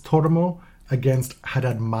Sorribes Tormo against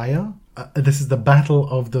Haddad Maya. This is the battle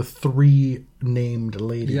of the three named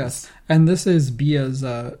ladies. Yes, and this is Bia's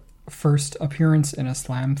first appearance in a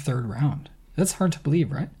slam third round. That's hard to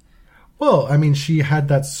believe, right? Well, I mean, she had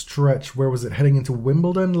that stretch, where was it, heading into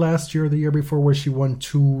Wimbledon last year or the year before, where she won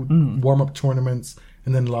 2 warm-up tournaments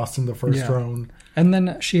and then lost in the first round. And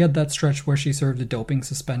then she had that stretch where she served a doping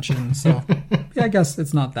suspension. So, yeah, I guess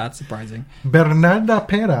it's not that surprising. Bernarda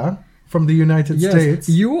Pera from the United States.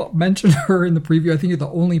 You mentioned her in the preview. I think you're the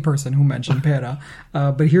only person who mentioned Pera.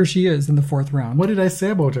 But here she is in the 4th round. What did I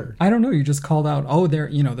say about her? I don't know. You just called out,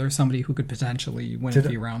 there's somebody who could potentially win a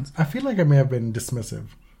few rounds. I feel like I may have been dismissive.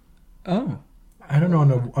 Oh. I don't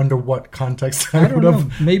know under what context I would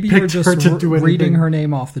have Maybe you're just reading her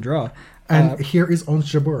name off the draw. And here is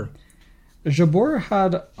Ons Jabeur. Jabeur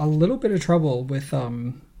had a little bit of trouble with,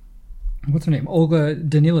 what's her name? Olga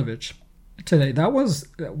Danilovic today. That was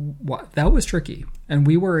tricky. And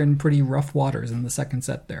we were in pretty rough waters in the second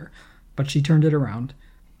set there. But she turned it around.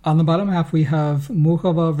 On the bottom half, we have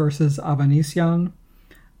Muchova versus Avanesyan.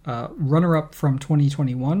 Runner-up from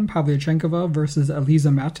 2021, Pavlyuchenkova versus Elisa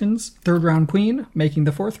Mertens, 3rd round queen, making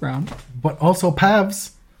the 4th round. But also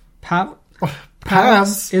Pavs.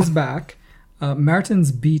 Pavs is back.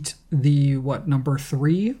 Mertens beat the, number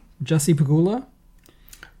 3, Jessie Pegula.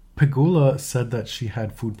 Pegula said that she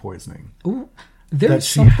had food poisoning. Ooh, there's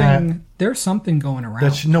something going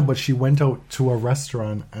around. But she went out to a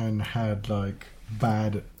restaurant and had,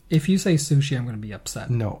 bad... If you say sushi, I'm going to be upset.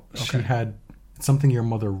 No, okay. She had... something your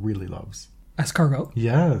mother really loves. Escargot?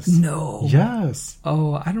 Yes. No. Yes.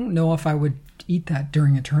 Oh, I don't know if I would eat that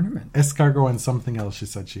during a tournament. Escargot and something else she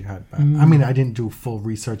said she had. I mean, I didn't do full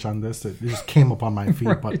research on this. It just came up on my feed,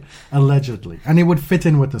 right. But allegedly. And it would fit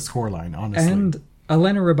in with the scoreline, honestly. And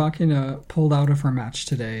Elena Rybakina pulled out of her match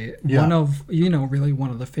today. Yeah. One of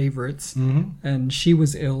the favorites. Mm-hmm. And she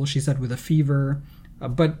was ill, she said, with a fever.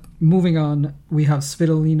 But moving on, we have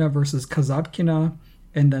Svitolina versus Kasatkina.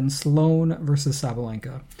 And then Sloane versus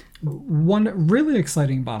Sabalenka. One really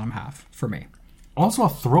exciting bottom half for me. Also a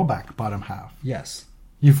throwback bottom half. Yes.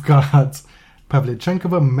 You've got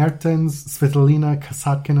Pavlyuchenkova, Mertens, Svitolina,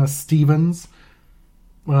 Kasatkina, Stephens.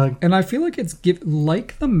 And I feel like it's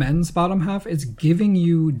like the men's bottom half, it's giving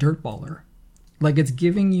you dirt baller. Like it's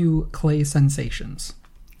giving you clay sensations.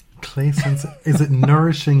 Is it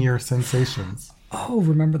nourishing your sensations? Oh,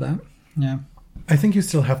 remember that? Yeah. I think you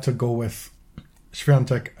still have to go with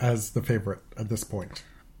Swiatek as the favorite at this point.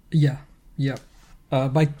 Yeah.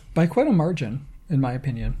 By quite a margin, in my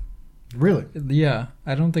opinion. Really? Yeah,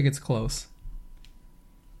 I don't think it's close.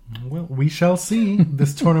 Well, we shall see.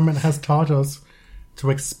 This tournament has taught us to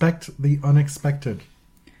expect the unexpected.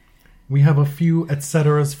 We have a few et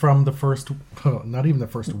ceteras from not even the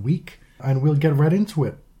first week, and we'll get right into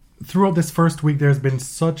it. Throughout this first week, there's been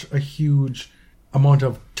such a huge amount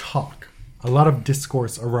of talk, a lot of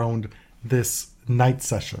discourse around this night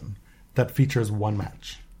session that features one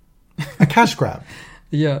match. A cash grab.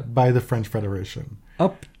 Yeah. By the French Federation.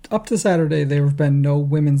 Up to Saturday, there have been no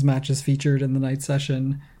women's matches featured in the night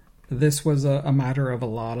session. This was a matter of a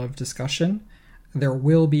lot of discussion. There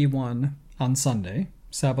will be one on Sunday,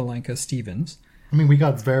 Sabalenka Stephens. I mean, we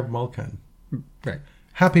got Zverev Malkin. Right.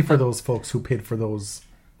 Happy for those folks who paid for those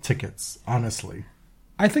tickets, honestly.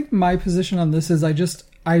 I think my position on this is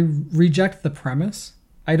I reject the premise.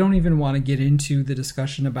 I don't even want to get into the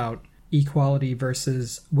discussion about equality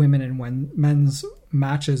versus women and men's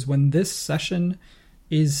matches when this session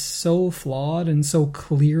is so flawed and so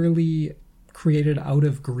clearly created out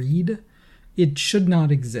of greed. It should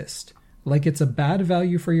not exist. Like, it's a bad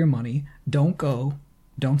value for your money. Don't go.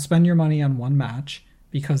 Don't spend your money on one match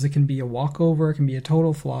because it can be a walkover. It can be a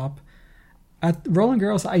total flop. At Roland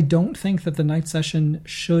Garros, I don't think that the night session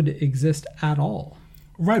should exist at all.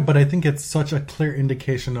 Right, but I think it's such a clear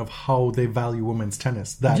indication of how they value women's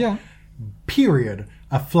tennis. That, period,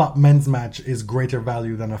 a flop men's match is greater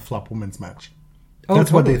value than a flop women's match.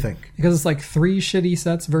 That's totally what they think. Because it's like 3 shitty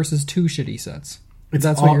sets versus 2 shitty sets.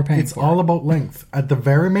 That's what you're paying for. It's all about length. At the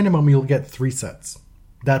very minimum, you'll get 3 sets.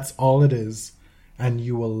 That's all it is. And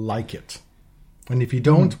you will like it. And if you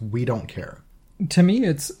don't, we don't care. To me,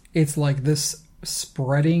 it's like this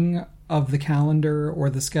spreading of the calendar or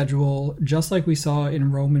the schedule, just like we saw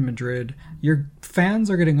in Rome and Madrid. Your fans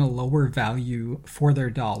are getting a lower value for their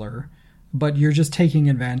dollar, but you're just taking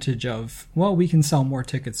advantage of, well, we can sell more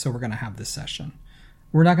tickets, so we're going to have this session.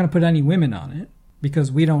 We're not going to put any women on it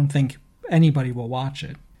because we don't think anybody will watch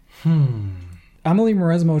it. Amelie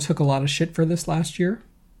Mauresmo took a lot of shit for this last year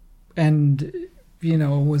and,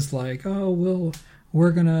 was like,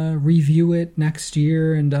 we're going to review it next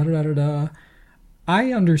year and da-da-da-da-da.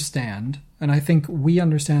 I understand, and I think we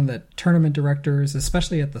understand that tournament directors,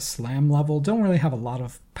 especially at the slam level, don't really have a lot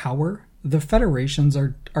of power. The federations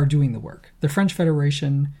are doing the work. The French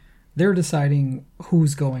Federation They're deciding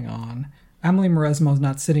who's going on. Emily Mauresmo's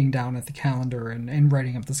not sitting down at the calendar and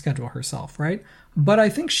writing up the schedule herself, right? But I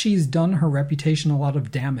think she's done her reputation a lot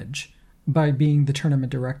of damage by being the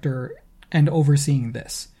tournament director and overseeing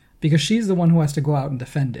this. Because she's the one who has to go out and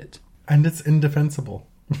defend it. And it's indefensible.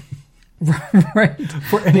 Right.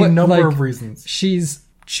 For any number of reasons. She's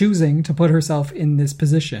choosing to put herself in this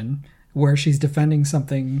position where she's defending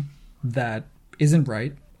something that isn't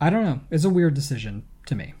right. I don't know. It's a weird decision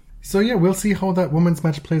to me. So yeah, we'll see how that women's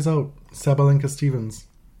match plays out. Sabalenka Stephens.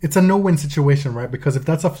 It's a no-win situation, right? Because if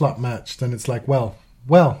that's a flop match, then it's like, well.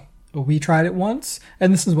 We tried it once,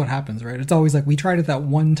 and this is what happens, right? It's always like, we tried it that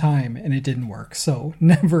one time, and it didn't work, so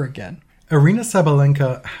never again. Aryna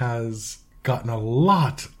Sabalenka has gotten a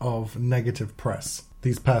lot of negative press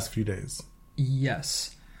these past few days.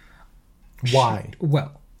 Yes. Why?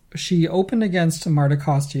 She opened against Marta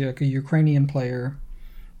Kostyuk, a Ukrainian player.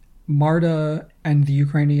 Marta and the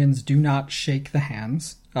Ukrainians do not shake the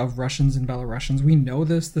hands of Russians and Belarusians. We know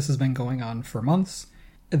this. This has been going on for months.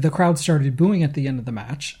 The crowd started booing at the end of the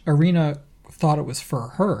match. Aryna thought it was for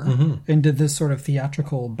her and did this sort of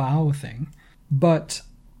theatrical bow thing. But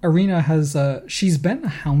Aryna has, she's been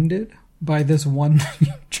hounded by this one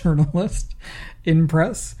journalist in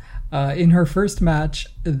press. In her first match,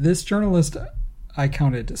 this journalist, I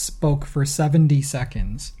counted, spoke for 70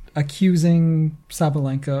 seconds, accusing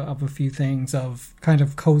Sabalenka of a few things, of kind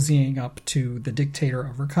of cozying up to the dictator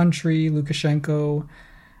of her country, Lukashenko.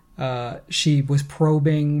 She was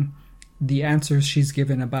probing the answers she's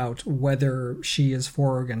given about whether she is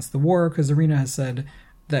for or against the war, because Aryna has said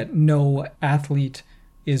that no athlete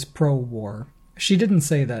is pro-war. She didn't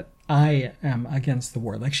say that I am against the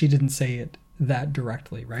war. Like, she didn't say it that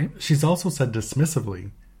directly, right? She's also said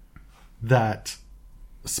dismissively that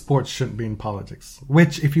sports shouldn't be in politics,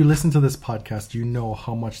 which, if you listen to this podcast, you know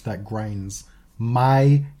how much that grinds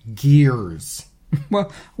my gears.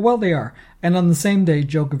 Well, they are. And on the same day,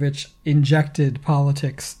 Djokovic injected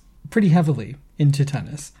politics pretty heavily into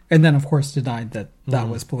tennis. And then, of course, denied that that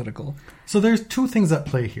was political. So there's two things at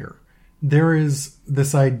play here. There is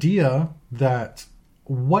this idea that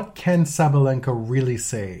what can Sabalenka really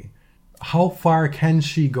say? How far can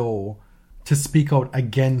she go to speak out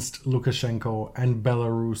against Lukashenko and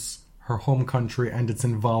Belarus, her home country, and its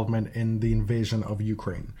involvement in the invasion of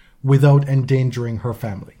Ukraine without endangering her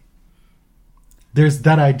family? There's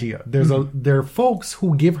that idea. There are folks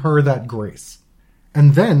who give her that grace.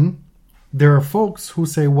 And then there are folks who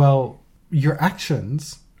say, well, your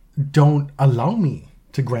actions don't allow me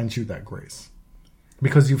to grant you that grace.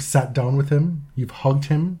 Because you've sat down with him, you've hugged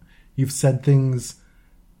him, you've said things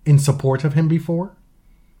in support of him before.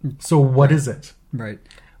 So what is it? Right.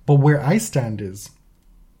 But where I stand is,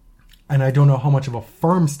 and I don't know how much of a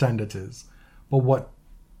firm stand it is, but what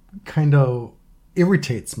kind of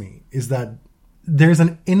irritates me is that there's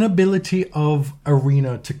an inability of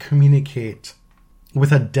Aryna to communicate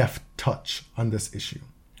with a deft touch on this issue.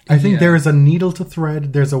 I think there is a needle to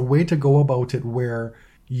thread. There's a way to go about it where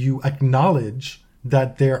you acknowledge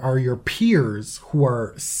that there are your peers who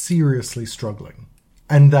are seriously struggling,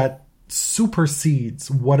 and that supersedes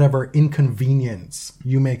whatever inconvenience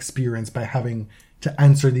you may experience by having to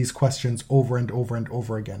answer these questions over and over and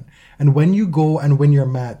over again. And when you go and win your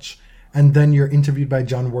match, and then you're interviewed by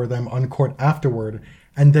John Wortham on court afterward,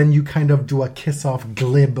 and then you kind of do a kiss-off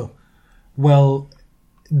glib, well,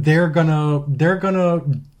 they're gonna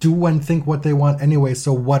do and think what they want anyway,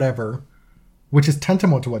 so whatever. Which is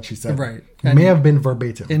tantamount to what she said. Right. And may have been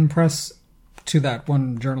verbatim. In press to that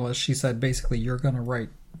one journalist, she said, basically, you're going to write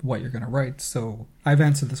what you're going to write. So I've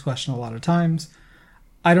answered this question a lot of times.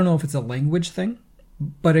 I don't know if it's a language thing,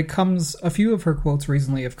 but a few of her quotes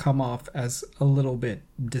recently have come off as a little bit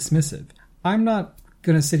dismissive. I'm not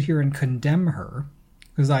going to sit here and condemn her,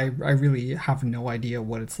 because I really have no idea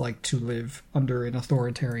what it's like to live under an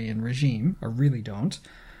authoritarian regime. I really don't.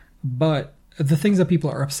 But the things that people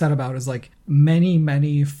are upset about is like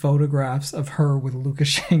many photographs of her with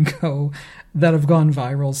Lukashenko that have gone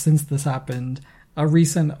viral since this happened. A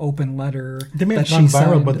recent open letter. They may have gone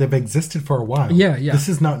viral, but they've existed for a while. Yeah. This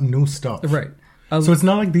is not new stuff. Right. So it's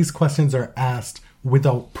not like these questions are asked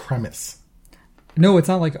without premise. No, it's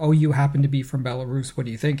not like, oh, you happen to be from Belarus, what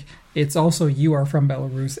do you think? It's also, you are from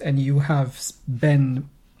Belarus and you have been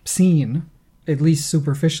seen, at least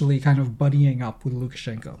superficially, kind of buddying up with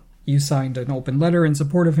Lukashenko. You signed an open letter in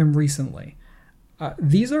support of him recently.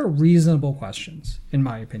 These are reasonable questions, in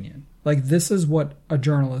my opinion. Like, this is what a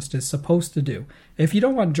journalist is supposed to do. If you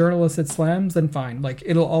don't want journalists at slams, then fine. Like,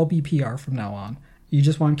 it'll all be PR from now on. You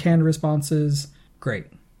just want canned responses, great.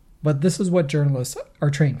 But this is what journalists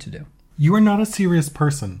are trained to do. You are not a serious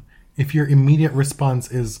person if your immediate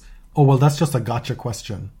response is, Oh, well, that's just a gotcha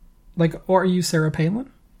question. Like, or are you Sarah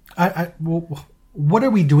Palin? Well, what are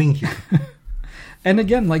we doing here? And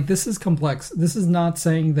again, like, this is complex. This is not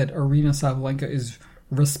saying that Aryna Sabalenka is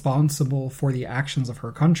responsible for the actions of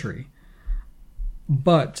her country.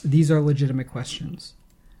 But these are legitimate questions.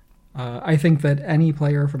 I think that any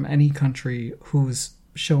player from any country who's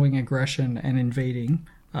showing aggression and invading,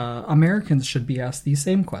 Americans should be asked these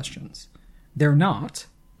same questions. They're not,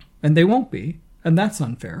 and they won't be, and that's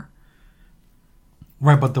unfair.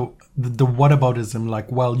 Right, but the whataboutism,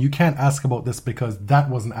 like, well, you can't ask about this because that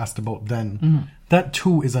wasn't asked about then. Mm-hmm. That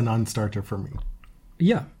too is a non-starter for me.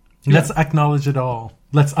 Yeah. Let's acknowledge it all.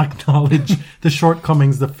 Let's acknowledge the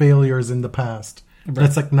shortcomings, the failures in the past. Right.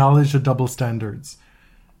 Let's acknowledge the double standards.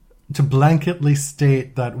 To blanketly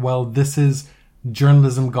state that, well, this is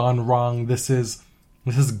journalism gone wrong, this is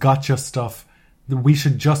gotcha stuff, we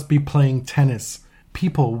should just be playing tennis.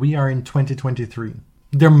 People, we are in 2023.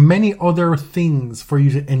 There are many other things for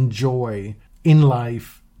you to enjoy in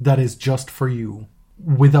life that is just for you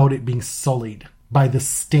without it being sullied by the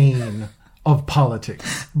stain of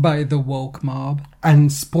politics. By the woke mob.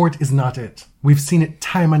 And sport is not it. We've seen it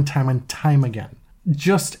time and time and time again.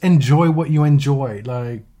 Just enjoy what you enjoy.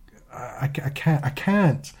 Like, I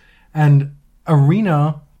can't. And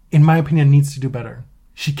Aryna, in my opinion, needs to do better.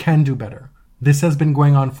 She can do better. This has been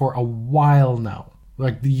going on for a while now.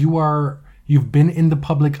 Like, you've been in the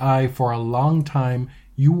public eye for a long time.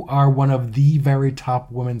 You are one of the very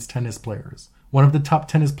top women's tennis players. One of the top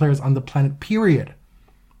tennis players on the planet, period.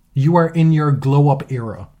 You are in your glow-up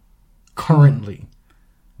era currently.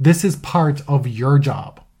 This is part of your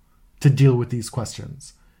job to deal with these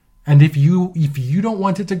questions. And if you don't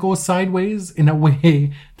want it to go sideways in a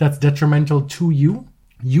way that's detrimental to you,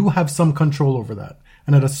 you have some control over that.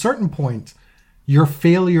 And at a certain point, your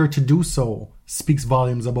failure to do so speaks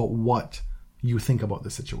volumes about what you think about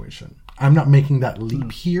the situation. I'm not making that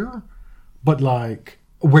leap here, but like,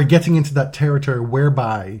 we're getting into that territory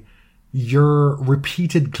whereby your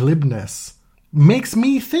repeated glibness makes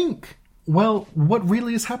me think, well, what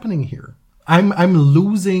really is happening here? I'm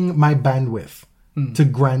losing my bandwidth to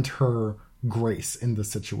grant her grace in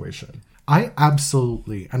this situation. I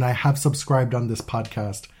absolutely, and I have subscribed on this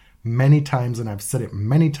podcast many times, and I've said it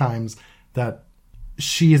many times, that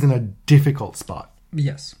she is in a difficult spot.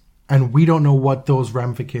 Yes. And we don't know what those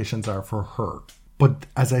ramifications are for her. But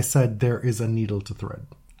as I said, there is a needle to thread.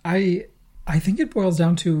 I think it boils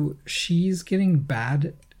down to she's getting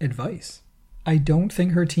bad advice. I don't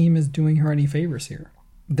think her team is doing her any favors here.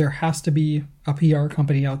 There has to be a PR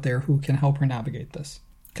company out there who can help her navigate this.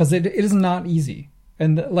 Because it is not easy.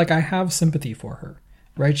 And like, I have sympathy for her,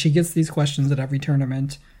 right? She gets these questions at every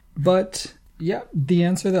tournament. But yeah, the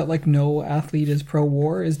answer that like no athlete is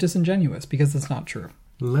pro-war is disingenuous because it's not true.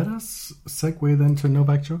 Let us segue then to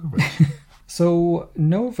Novak Djokovic. So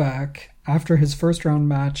Novak, after his first round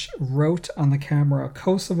match, wrote on the camera,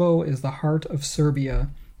 "Kosovo is the heart of Serbia.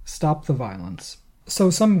 Stop the violence." So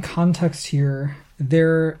some context here.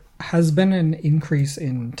 There has been an increase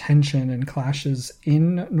in tension and clashes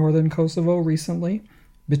in northern Kosovo recently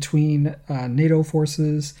between NATO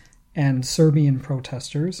forces and Serbian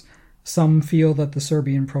protesters. Some feel that the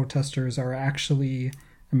Serbian protesters are actually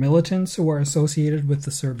militants who are associated with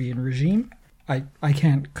the Serbian regime. I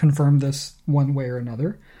can't confirm this one way or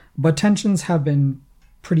another, but tensions have been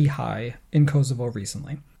pretty high in Kosovo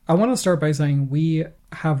recently. I want to start by saying we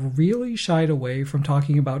have really shied away from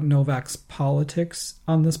talking about Novak's politics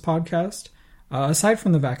on this podcast, aside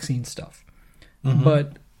from the vaccine stuff. Mm-hmm.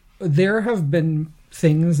 But there have been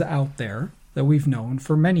things out there that we've known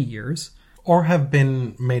for many years. Or have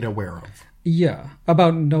been made aware of. Yeah,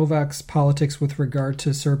 about Novak's politics with regard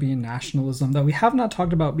to Serbian nationalism that we have not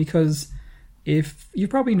talked about because if you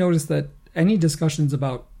probably noticed that any discussions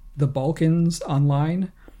about the Balkans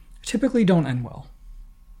online typically don't end well.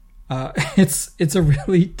 It's a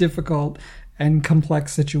really difficult and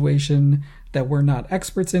complex situation that we're not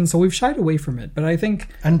experts in, so we've shied away from it. But I think...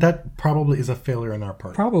 And that probably is a failure on our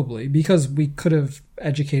part. Probably, because we could have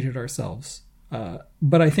educated ourselves.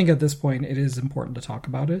 But I think at this point it is important to talk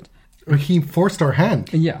about it. He forced our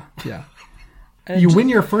hand. Yeah. You win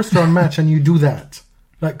your first round match and you do that.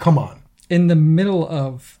 Like, come on. In the middle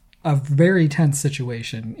of a very tense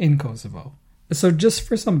situation in Kosovo. So just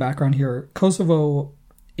for some background here, Kosovo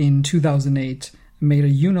in 2008 made a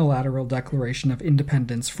unilateral declaration of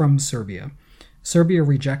independence from Serbia. Serbia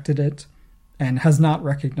rejected it and has not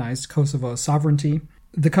recognized Kosovo's sovereignty.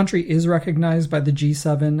 The country is recognized by the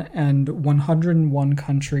G7 and 101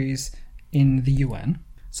 countries in the UN.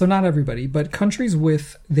 So not everybody, but countries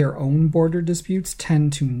with their own border disputes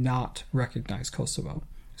tend to not recognize Kosovo.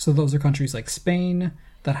 So those are countries like Spain,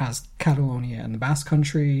 that has Catalonia and the Basque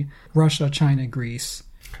Country, Russia, China, Greece.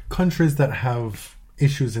 Countries that have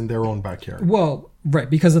issues in their own backyard. Well, right,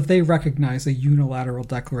 because if they recognize a unilateral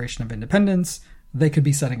declaration of independence, they could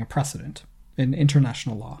be setting a precedent in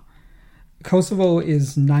international law. Kosovo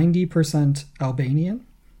is 90% Albanian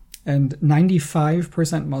and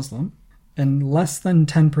 95% Muslim and less than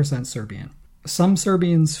 10% Serbian. Some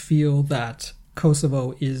Serbians feel that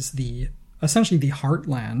Kosovo is essentially the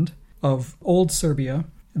heartland of old Serbia.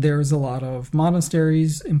 There's a lot of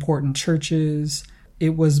monasteries, important churches.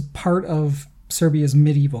 It was part of Serbia's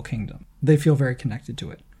medieval kingdom. They feel very connected to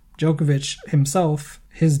it. Djokovic himself,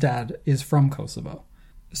 his dad, is from Kosovo.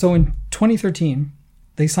 So in 2013,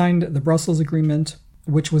 they signed the Brussels Agreement,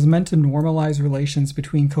 which was meant to normalize relations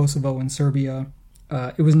between Kosovo and Serbia.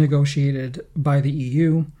 It was negotiated by the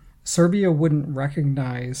EU. Serbia wouldn't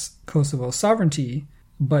recognize Kosovo's sovereignty,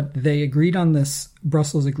 but they agreed on this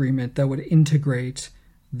Brussels Agreement that would integrate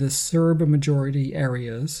the Serb majority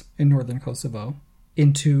areas in northern Kosovo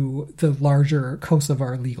into the larger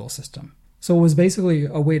Kosovar legal system. So it was basically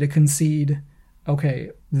a way to concede,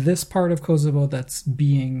 okay, this part of Kosovo that's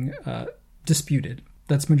being disputed,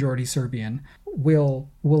 that's majority Serbian, we'll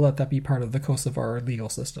let that be part of the Kosovar legal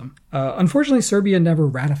system. Unfortunately, Serbia never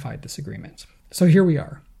ratified this agreement. So here we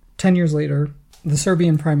are. 10 years later, the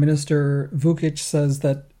Serbian Prime Minister Vučić says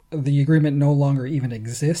that the agreement no longer even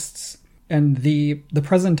exists. And the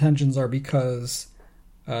present tensions are because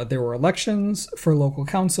there were elections for local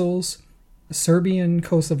councils. Serbian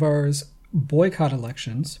Kosovars boycott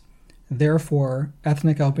elections. Therefore,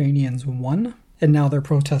 ethnic Albanians won. And now they're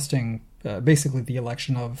protesting basically the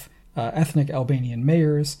election of ethnic Albanian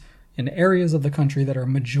mayors in areas of the country that are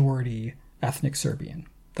majority ethnic Serbian.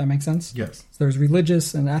 That makes sense? Yes. So there's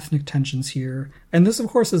religious and ethnic tensions here. And this, of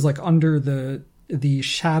course, is like under the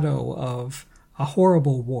shadow of a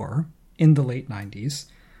horrible war in the late 90s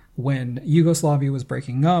when Yugoslavia was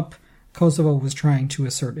breaking up, Kosovo was trying to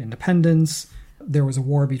assert independence. There was a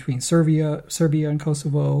war between Serbia and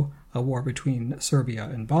Kosovo, a war between Serbia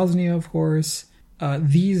and Bosnia, of course.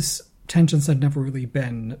 These tensions had never really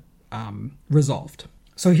been resolved.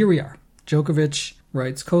 So here we are. Djokovic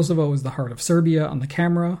writes, Kosovo is the heart of Serbia on the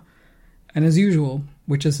camera. And as usual,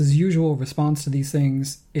 which is his usual response to these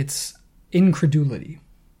things, it's incredulity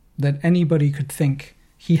that anybody could think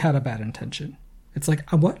he had a bad intention. It's like,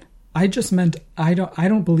 what? I just meant I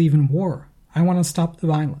don't believe in war. I want to stop the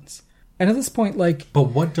violence. And at this point, like... But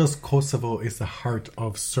what does Kosovo is the heart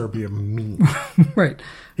of Serbia mean? Right.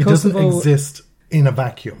 It doesn't exist in a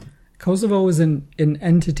vacuum. Kosovo is an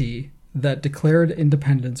entity that declared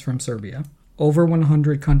independence from Serbia. Over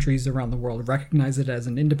 100 countries around the world recognize it as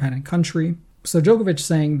an independent country. So Djokovic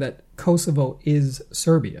saying that Kosovo is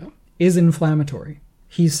Serbia is inflammatory.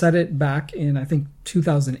 He said it back in, I think,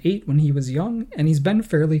 2008 when he was young, and he's been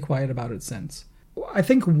fairly quiet about it since. I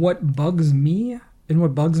think what bugs me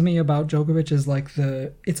about Djokovic is like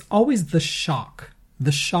it's always the shock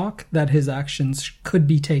that his actions could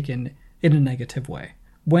be taken in a negative way.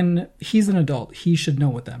 When he's an adult, he should know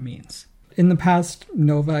what that means. In the past,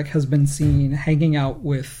 Novak has been seen hanging out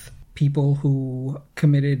with people who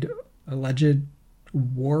committed alleged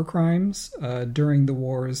war crimes during the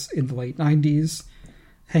wars in the late 90s,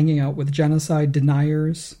 hanging out with genocide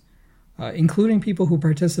deniers, including people who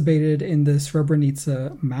participated in the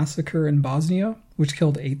Srebrenica massacre in Bosnia, which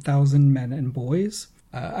killed 8,000 men and boys.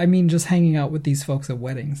 Just hanging out with these folks at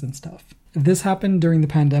weddings and stuff. This happened during the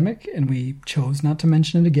pandemic, and we chose not to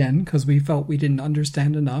mention it again because we felt we didn't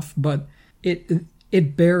understand enough, but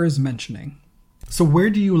it bears mentioning. So where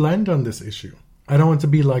do you land on this issue? I don't want to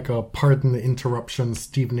be like a pardon the interruption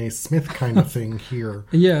Stephen A. Smith kind of thing here.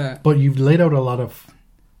 Yeah. But you've laid out a lot of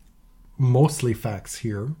mostly facts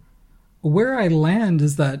here. Where I land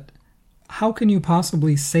is that how can you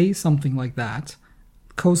possibly say something like that,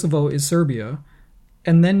 Kosovo is Serbia,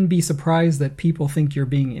 and then be surprised that people think you're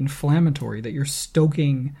being inflammatory, that you're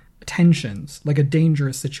stoking tensions, like a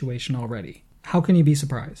dangerous situation already? How can you be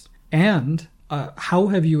surprised? And how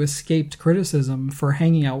have you escaped criticism for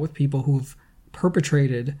hanging out with people who've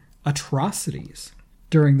perpetrated atrocities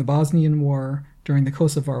during the Bosnian War, during the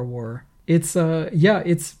Kosovar War? It's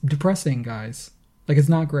depressing, guys. Like, it's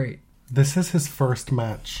not great. This is his first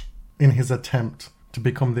match in his attempt to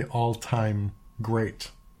become the all-time great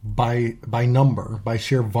by number, by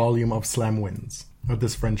sheer volume of slam wins at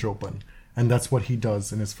this French Open. And that's what he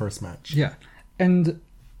does in his first match. Yeah. And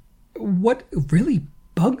what really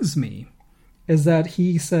bugs me is that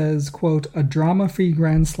he says, quote, a drama-free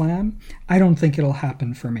Grand Slam? I don't think it'll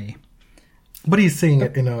happen for me. But he's saying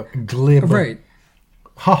it in a glib, right,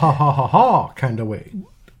 ha ha ha ha ha kind of way.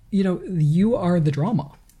 You know, you are the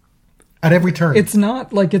drama. At every turn. It's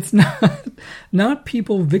not like it's not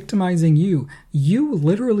people victimizing you. You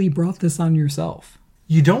literally brought this on yourself.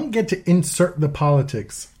 You don't get to insert the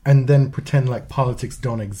politics and then pretend like politics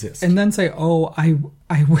don't exist. And then say, "Oh,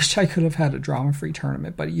 I wish I could have had a drama-free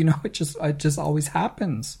tournament, but it just always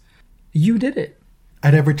happens." You did it.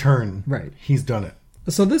 At every turn. Right. He's done it.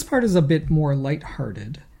 So this part is a bit more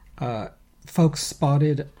lighthearted. Folks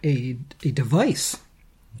spotted a device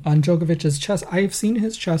on Djokovic's chest. I have seen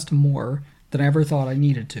his chest more than I ever thought I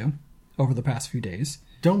needed to over the past few days.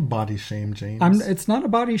 Don't body shame, James. It's not a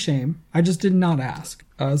body shame. I just did not ask.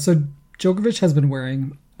 So Djokovic has been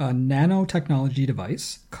wearing a nanotechnology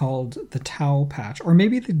device called the Tau patch, or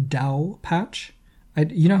maybe the Dao patch.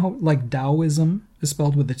 You know how like Taoism is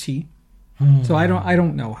spelled with a T? So I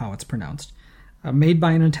don't know how it's pronounced. Made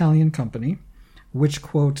by an Italian company, which,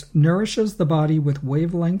 quote, nourishes the body with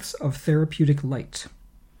wavelengths of therapeutic light.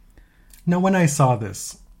 Now, when I saw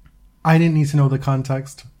this, I didn't need to know the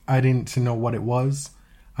context. I didn't need to know what it was.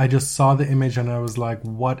 I just saw the image and I was like,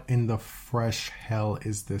 what in the fresh hell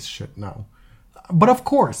is this shit now? But of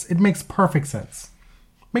course, it makes perfect sense.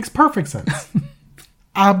 Makes perfect sense.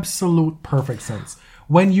 Absolute perfect sense.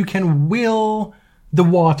 When you can will the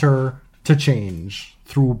water to change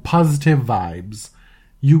through positive vibes,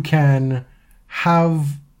 you can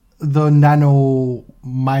have the nano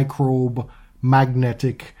microbe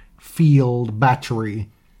magnetic field battery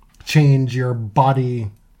change your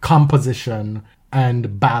body composition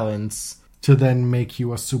and balance to then make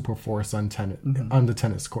you a super force on the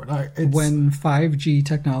tennis court. When 5G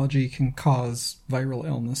technology can cause viral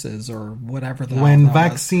illnesses or whatever the when hell that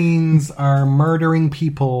vaccines are murdering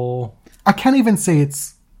people, I can't even say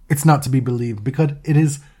it's not to be believed, because it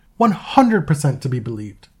is 100% to be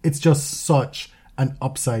believed. It's just such an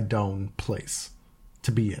upside down place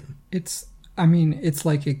to be in. It's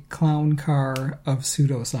like a clown car of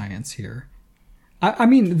pseudoscience here.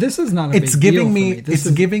 This is not a big deal for me.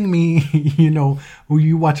 It's giving me, when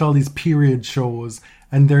you watch all these period shows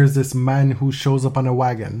and there's this man who shows up on a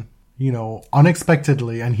wagon,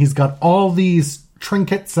 unexpectedly, and he's got all these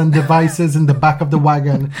trinkets and devices in the back of the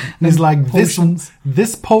wagon. And he's like,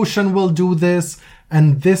 this potion will do this,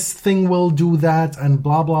 and this thing will do that, and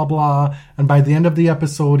blah, blah, blah. And by the end of the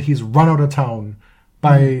episode, he's run out of town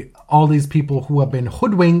by all these people who have been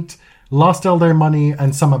hoodwinked, lost all their money,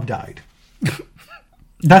 and some have died.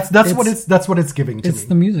 That's what it's giving to me. It's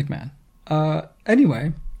the Music Man.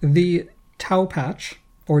 Anyway, the Tau patch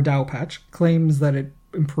or Dao patch claims that it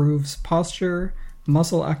improves posture,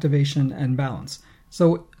 muscle activation, and balance.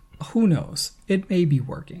 So who knows? It may be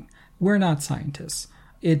working. We're not scientists.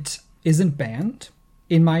 It isn't banned.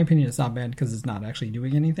 In my opinion, it's not banned because it's not actually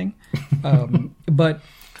doing anything. But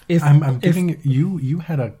if you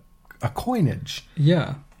had a coinage.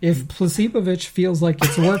 Yeah. If Placebovic feels like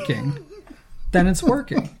it's working, then it's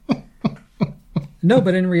working. No,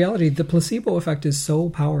 but in reality, the placebo effect is so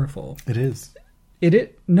powerful. It is.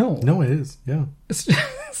 No, it is. Yeah.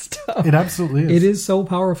 Stop. It absolutely is. It is so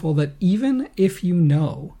powerful that even if you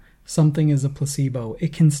know something is a placebo,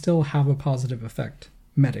 it can still have a positive effect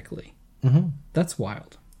medically. Mm-hmm. That's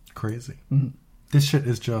wild. Crazy. Mm-hmm. This shit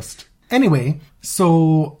is just... Anyway,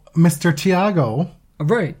 so Mr. Thiago...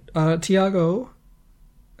 Right. Thiago,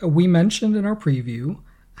 we mentioned in our preview,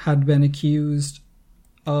 had been accused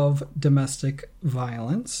of domestic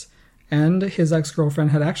violence, and his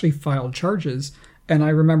ex-girlfriend had actually filed charges. And I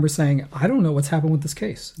remember saying, I don't know what's happened with this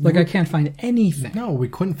case. I can't find anything. No, we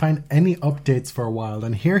couldn't find any updates for a while.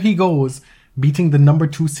 And here he goes, beating the number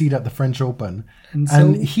 2 seed at the French Open.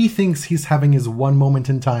 And he thinks he's having his one moment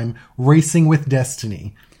in time, racing with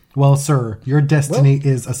destiny. Well, sir, your destiny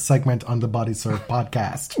is a segment on the Body Serve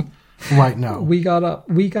podcast right now. We got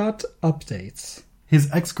updates. His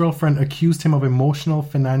ex-girlfriend accused him of emotional,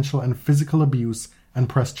 financial, and physical abuse and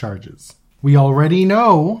pressed charges. We already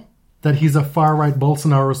know that he's a far-right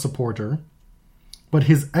Bolsonaro supporter, but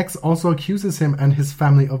his ex also accuses him and his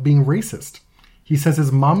family of being racist. He says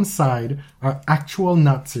his mom's side are actual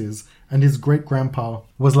Nazis and his great-grandpa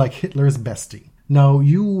was like Hitler's bestie. Now,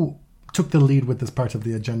 you took the lead with this part of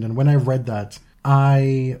the agenda, and when I read that,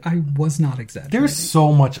 I was not exaggerating. There's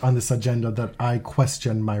so much on this agenda that I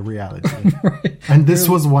question my reality. Right. And this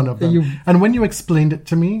was one of them. And when you explained it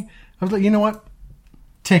to me, I was like, you know what?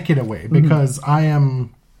 Take it away, because I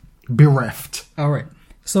am bereft. All right.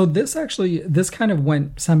 So this kind of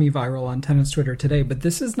went semi-viral on tennis Twitter today, but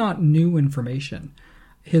this is not new information.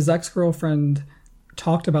 His ex-girlfriend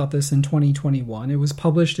talked about this in 2021. It was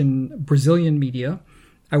published in Brazilian media.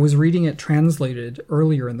 I was reading it translated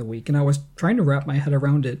earlier in the week, and I was trying to wrap my head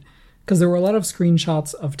around it because there were a lot of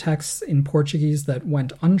screenshots of texts in Portuguese that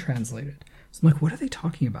went untranslated. So I'm like, what are they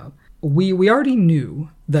talking about? we already knew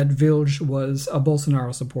that Vilj was a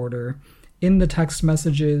Bolsonaro supporter. In the text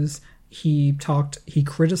messages, he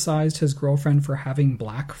criticized his girlfriend for having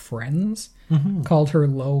black friends, called her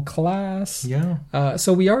low class. Yeah.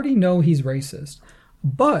 So we already know he's racist.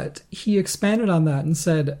 But he expanded on that and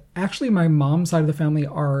said, actually, my mom's side of the family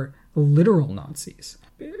are literal Nazis.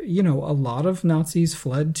 You know, a lot of Nazis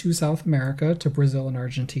fled to South America, to Brazil and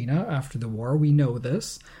Argentina after the war. We know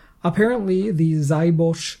this. Apparently, the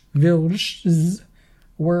Seyboth Wild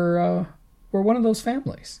were one of those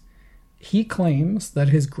families. He claims that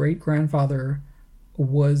his great-grandfather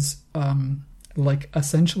was,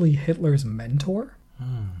 essentially Hitler's mentor.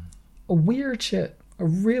 Weird shit.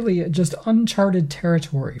 Really just uncharted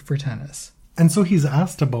territory for tennis. And so he's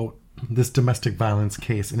asked about this domestic violence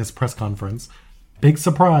case in his press conference. Big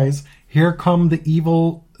surprise. Here come the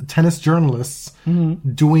evil tennis journalists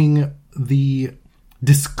doing the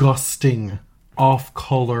disgusting,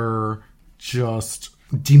 off-color, just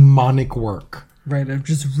demonic work. Right, of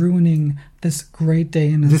just ruining this great day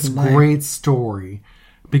in his life. This great story.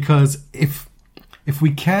 Because if we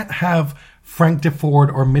can't have Frank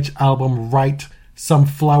DeFord or Mitch Albom write some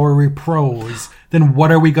flowery prose, then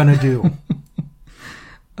what are we going to do?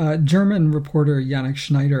 German reporter Jannik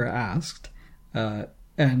Schneider asked, and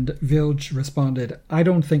Vilj responded, I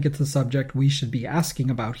don't think it's a subject we should be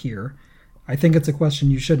asking about here. I think it's a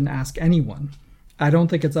question you shouldn't ask anyone. I don't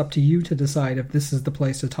think it's up to you to decide if this is the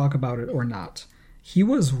place to talk about it or not. He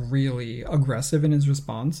was really aggressive in his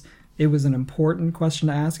response. It was an important question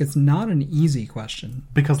to ask. It's not an easy question.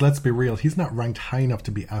 Because let's be real, he's not ranked high enough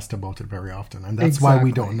to be asked about it very often. And that's why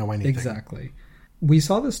we don't know anything. Exactly. We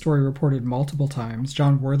saw this story reported multiple times.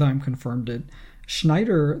 John Wertheim confirmed it.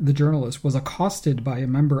 Schneider, the journalist, was accosted by a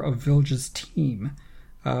member of Vilj's team.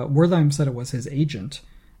 Wertheim said it was his agent.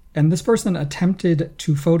 And this person attempted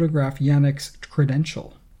to photograph Jannik's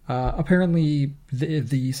credential. Apparently,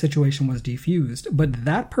 the situation was defused, but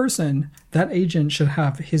that person, that agent, should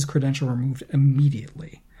have his credential removed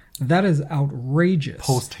immediately. That is outrageous.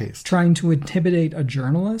 Post-haste. Trying to intimidate a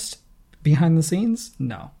journalist behind the scenes?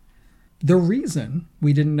 No. The reason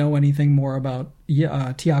we didn't know anything more about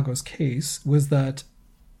Thiago's case was that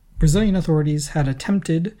Brazilian authorities had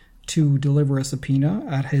attempted to deliver a subpoena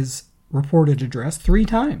at his reported address 3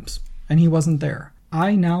 times, and he wasn't there.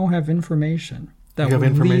 I now have information that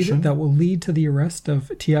will lead to the arrest of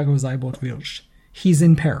Thiago Seyboth Wild. He's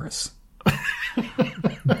in Paris.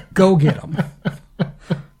 Go get him.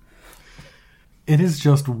 It is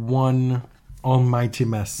just one almighty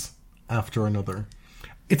mess after another.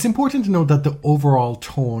 It's important to note that the overall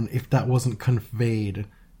tone, if that wasn't conveyed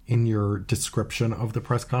in your description of the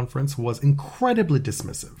press conference, was incredibly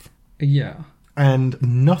dismissive. Yeah. And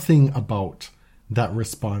nothing about that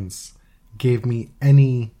response gave me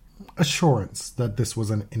any assurance that this was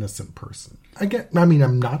an innocent person.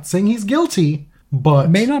 I'm not saying he's guilty, but...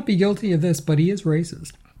 May not be guilty of this, but he is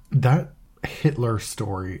racist. That Hitler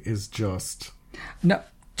story is just... Now,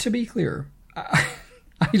 to be clear, I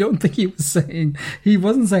don't think he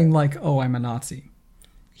wasn't saying like, oh, I'm a Nazi.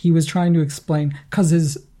 He was trying to explain, because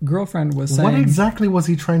his girlfriend was saying... What exactly was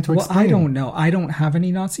he trying to explain? Well, I don't know. I don't have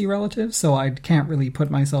any Nazi relatives, so I can't really put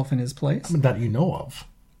myself in his place. That you know of.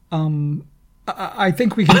 I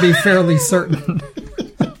think we can be fairly certain.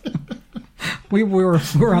 we were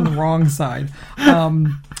on the wrong side.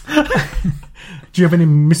 Do you have any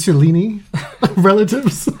Mussolini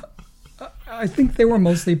relatives? I think they were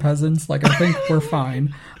mostly peasants. I think we're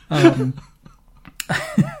fine.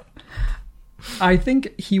 I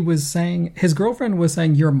think he was saying, his girlfriend was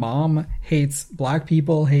saying, your mom hates black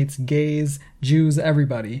people, hates gays, Jews,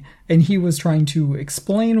 everybody. And he was trying to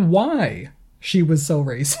explain why she was so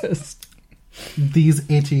racist. These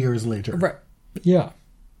 80 years later. Right. Yeah.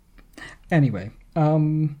 Anyway,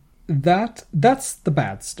 that's the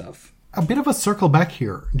bad stuff. A bit of a circle back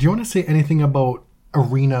here. Do you want to say anything about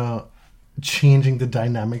Aryna changing the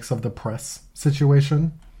dynamics of the press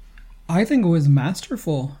situation? I think it was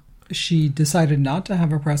masterful. She decided not to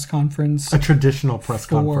have a press conference. A traditional press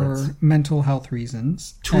conference. For mental health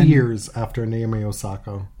reasons. 2 years after Naomi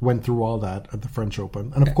Osaka went through all that at the French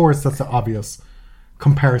Open. And of course, that's the obvious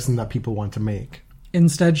comparison that people want to make.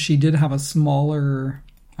 Instead, she did have a smaller,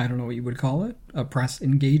 I don't know what you would call it, a press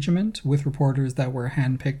engagement with reporters that were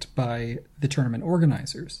handpicked by the tournament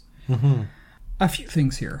organizers. Mm-hmm. A few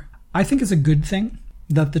things here. I think it's a good thing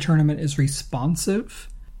that the tournament is responsive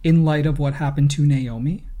in light of what happened to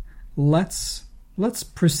Naomi. Let's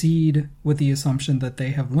proceed with the assumption that they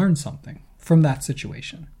have learned something from that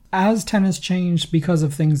situation. As tennis changed because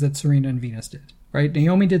of things that Serena and Venus did, right?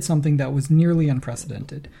 Naomi did something that was nearly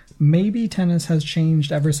unprecedented. Maybe tennis has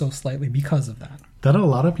changed ever so slightly because of that. That a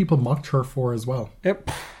lot of people mocked her for as well.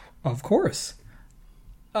 Of course.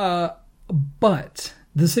 But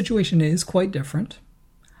the situation is quite different.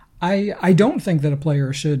 I don't think that a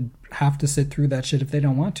player should have to sit through that shit if they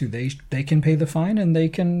don't want to. They can pay the fine and they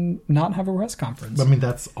can not have a press conference. I mean,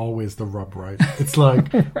 that's always the rub, right? It's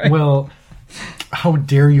like, right. Well, how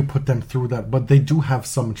dare you put them through that? But they do have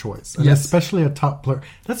some choice. And yes. Especially a top player.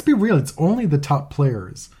 Let's be real. It's only the top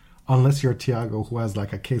players, unless you're Thiago, who has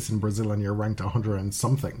like a case in Brazil and you're ranked 100 and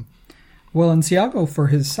something. Well, and Thiago, for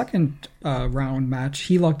his second round match,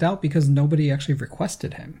 he lucked out because nobody actually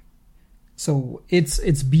requested him. So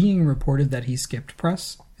it's being reported that he skipped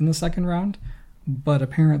press in the second round, but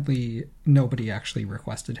apparently nobody actually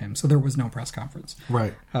requested him. So there was no press conference.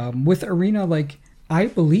 Right. With Aryna, like, I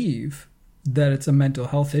believe that it's a mental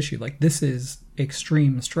health issue. Like, this is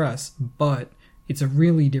extreme stress, but it's a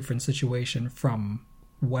really different situation from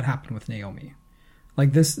what happened with Naomi.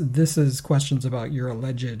 Like, this is questions about your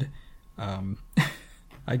alleged,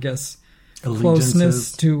 I guess,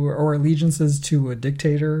 closeness to or allegiances to a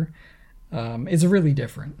dictator. Is really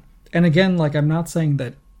different. And again, like, I'm not saying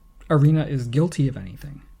that Aryna is guilty of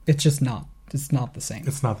anything. It's just not. It's not the same.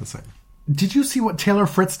 It's not the same. Did you see what Taylor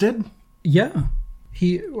Fritz did? Yeah.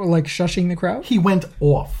 He, like, shushing the crowd? He went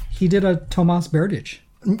off. He did a Tomas Berdych.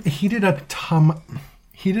 He did a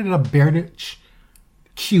Berdych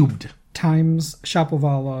cubed. Times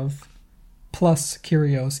Shapovalov plus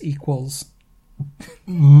Kyrgios equals...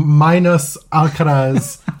 minus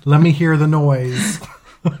Alcaraz. Let me hear the noise.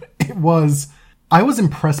 I was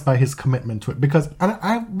impressed by his commitment to it because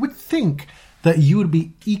I would think that you would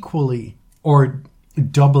be equally or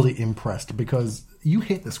doubly impressed because you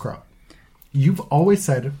hate this crowd. You've always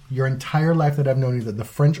said your entire life that I've known you that the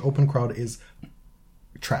French Open crowd is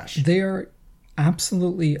trash. They are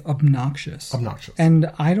absolutely obnoxious. Obnoxious.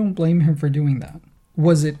 And I don't blame him for doing that.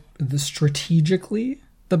 Was it strategically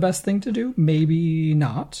the best thing to do? Maybe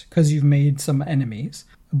not, because you've made some enemies.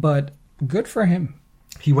 But good for him.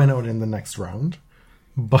 He went out in the next round,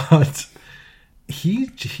 but he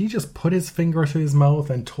just put his finger to his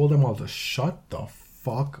mouth and told them all to shut the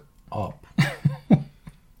fuck up.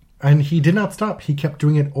 And he did not stop. He kept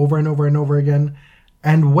doing it over and over and over again.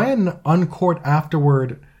 And when on court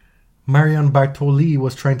afterward, Marianne Bartoli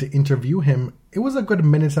was trying to interview him, it was a good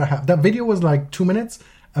minute and a half. That video was like 2 minutes.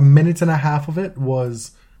 A minute and a half of it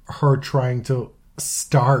was her trying to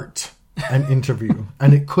start an interview.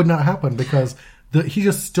 And it could not happen because he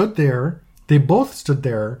just stood there. They both stood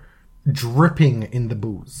there dripping in the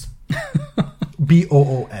booze.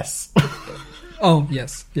 BOOS. Oh,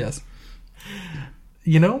 yes, yes.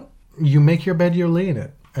 You know, you make your bed, you lay in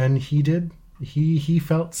it. And he did. He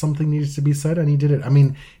felt something needed to be said, and he did it. I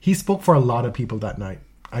mean, he spoke for a lot of people that night,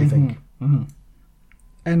 I think. Mm-hmm.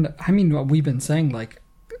 And, I mean, what we've been saying, like,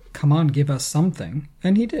 come on, give us something.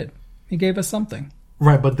 And he did. He gave us something.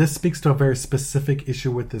 Right, but this speaks to a very specific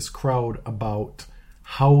issue with this crowd about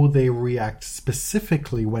how they react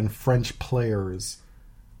specifically when French players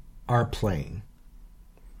are playing.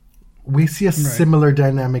 We see a similar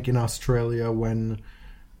dynamic in Australia when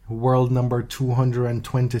world number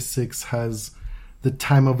 226 has the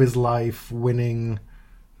time of his life winning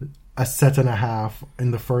a set and a half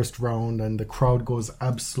in the first round and the crowd goes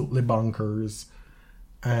absolutely bonkers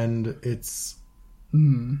and it's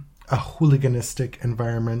a hooliganistic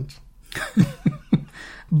environment.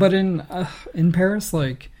 But in Paris,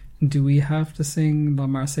 like, do we have to sing La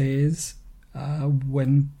Marseillaise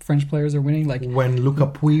when French players are winning? Like when Luca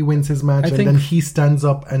Pouille wins his match and then he stands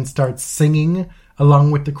up and starts singing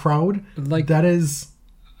along with the crowd. Like that is...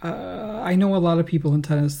 I know a lot of people in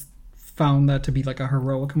tennis found that to be like a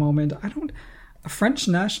heroic moment. French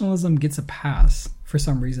nationalism gets a pass for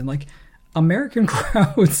some reason. Like American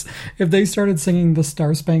crowds, if they started singing the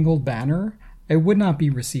Star Spangled Banner, it would not be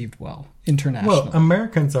received well internationally. Well,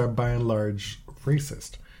 Americans are by and large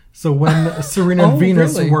racist. So when Serena and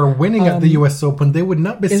Venus were winning at the US Open, they would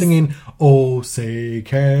not be singing, "Oh, say,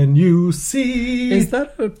 can you see?" Is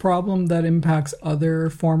that a problem that impacts other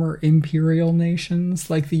former imperial nations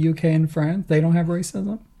like the UK and France? They don't have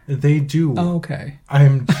racism? They do. Oh, okay.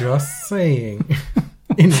 I'm just saying,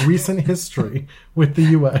 in recent history with the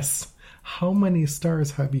US, how many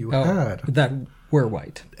stars have you had? That were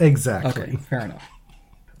white. Exactly. Okay, fair enough.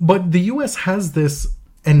 But the US has this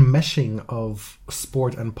enmeshing of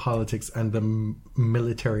sport and politics and the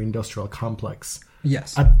military-industrial complex.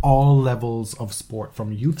 Yes. At all levels of sport,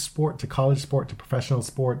 from youth sport to college sport to professional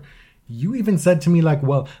sport, You even said to me, like,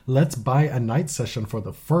 well, let's buy a night session for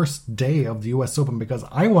the first day of the U.S. Open because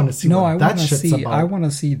I want to see what that shit's about. I want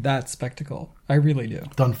to see that spectacle. I really do.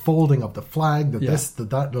 The unfolding of the flag, this, the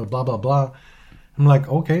that, the blah, blah, blah. I'm like,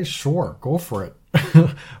 okay, sure, go for it.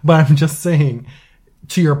 But I'm just saying,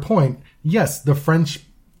 to your point, yes, the French,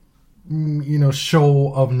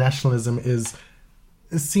 show of nationalism is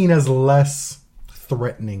seen as less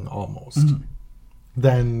threatening almost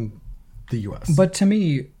than the U.S. But to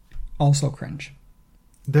me, also cringe.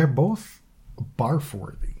 They're both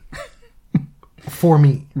barf-worthy. For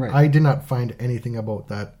me. Right. I did not find anything about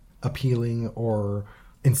that appealing or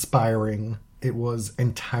inspiring. It was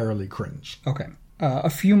entirely cringe. Okay. A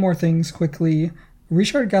few more things quickly.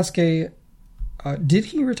 Richard Gasquet, did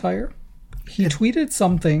he retire? He tweeted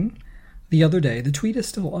something the other day. The tweet is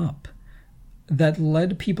still up. That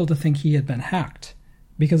led people to think he had been hacked.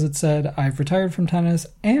 Because it said, I've retired from tennis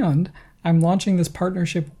and I'm launching this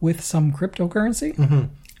partnership with some cryptocurrency. Mm-hmm.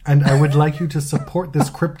 And I would like you to support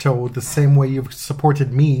this crypto the same way you've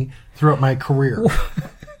supported me throughout my career.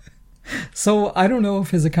 So I don't know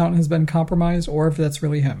if his account has been compromised or if that's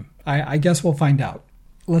really him. I guess we'll find out.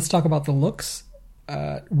 Let's talk about the looks.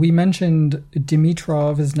 We mentioned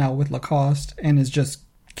Dimitrov is now with Lacoste and is just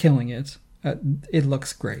killing it. It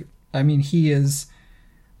looks great. I mean, he's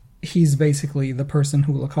basically the person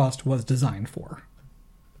who Lacoste was designed for.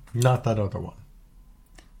 Not that other one.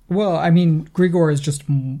 Well, I mean, Grigor is just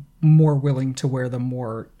more willing to wear the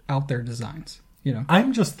more out there designs,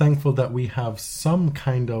 I'm just thankful that we have some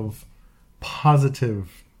kind of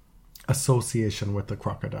positive association with the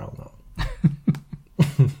crocodile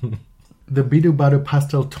now. The Bidu Badu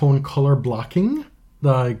pastel tone color blocking,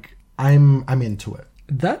 like, I'm into it.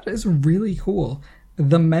 That is really cool.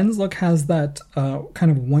 The men's look has that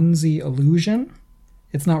kind of onesie illusion.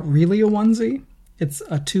 It's not really a onesie. It's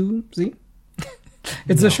a two-zie.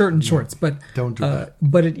 It's a shirt and shorts, but don't do that.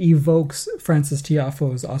 But it evokes Francis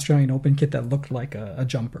Tiafoe's Australian Open kit that looked like a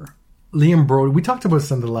jumper. Liam Brody, we talked about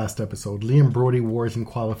this in the last episode. Liam Brody wore it in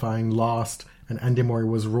qualifying, lost, and Andy Murray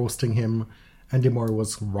was roasting him. Andy Murray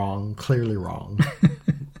was wrong, clearly wrong.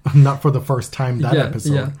 Not for the first time that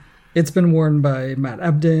episode. Yeah. It's been worn by Matt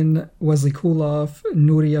Ebden, Wesley Kuloff,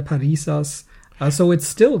 Nuria Parisas, so it's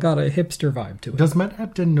still got a hipster vibe to it. Does Matt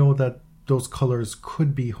Ebden know that those colors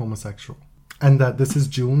could be homosexual? And that this is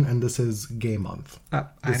June and this is gay month.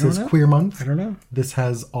 This is queer month. I don't know. This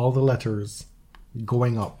has all the letters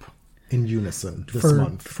going up in unison this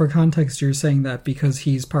month. For context, you're saying that because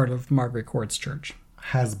he's part of Margaret Court's church.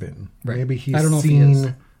 Has been. Right. Maybe he's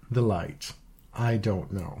seen the light. I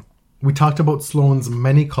don't know. We talked about Sloane's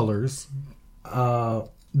many colors. The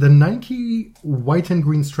Nike white and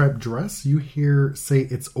green striped dress, you hear say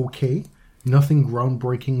it's okay. Nothing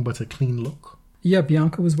groundbreaking but a clean look. Yeah,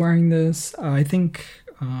 Bianca was wearing this. I think,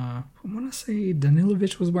 I want to say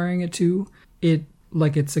Danilovic was wearing it too.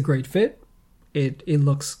 It's a great fit. It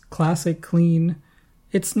looks classic, clean.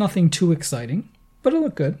 It's nothing too exciting, but it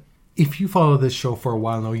looked good. If you follow this show for a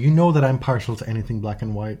while now, you know that I'm partial to anything black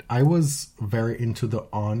and white. I was very into the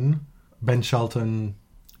Ben Shelton,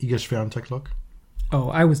 Iga Swiatek look. Oh,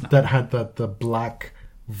 I was not. That had the black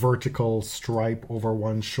vertical stripe over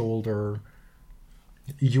one shoulder.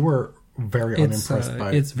 You were very unimpressed by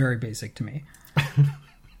it. It's very basic to me.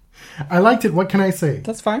 I liked it. What can I say?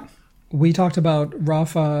 That's fine. We talked about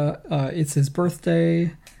Rafa. It's his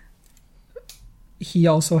birthday. He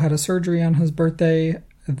also had a surgery on his birthday.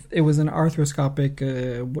 It was an arthroscopic,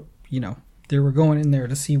 they were going in there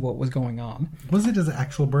to see what was going on. Was it his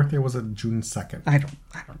actual birthday or was it June 2nd? I don't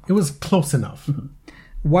know. It was close enough. Mm-hmm.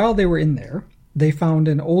 While they were in there, they found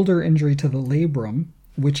an older injury to the labrum,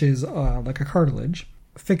 which is like a cartilage.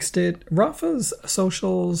 Fixed it. Rafa's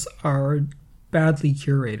socials are badly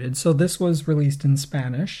curated, so this was released in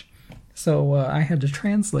Spanish. So I had to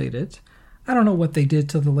translate it. I don't know what they did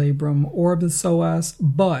to the labrum or the psoas,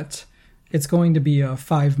 but it's going to be a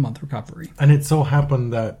 5-month recovery. And it so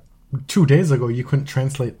happened that 2 days ago you couldn't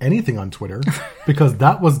translate anything on Twitter because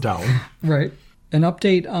that was down. Right. An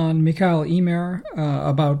update on Mikael Ymer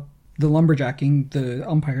about the lumberjacking, the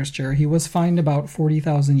umpire's chair. He was fined about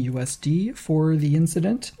 40,000 USD for the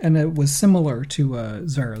incident, and it was similar to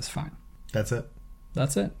Zverev's fine. That's it.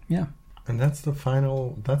 That's it. Yeah. And that's the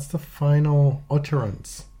final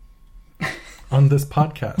utterance on this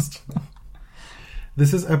podcast.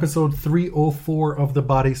 This is episode 304 of The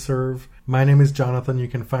Body Serve. My name is Jonathan. You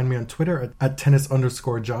can find me on Twitter at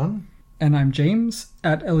tennis_John. And I'm James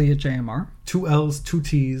at ElliotJMR. 2 L's, 2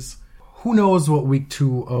 T's. Who knows what week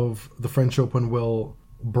 2 of the French Open will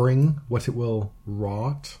bring, what it will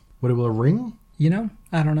wrought, what it will ring?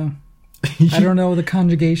 I don't know. I don't know the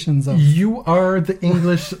conjugations of... You are the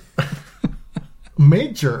English...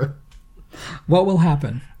 Major. What will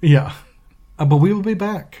happen? Yeah. But we will be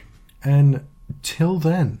back. And till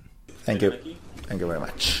then. Thank you. Thank you very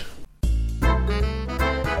much.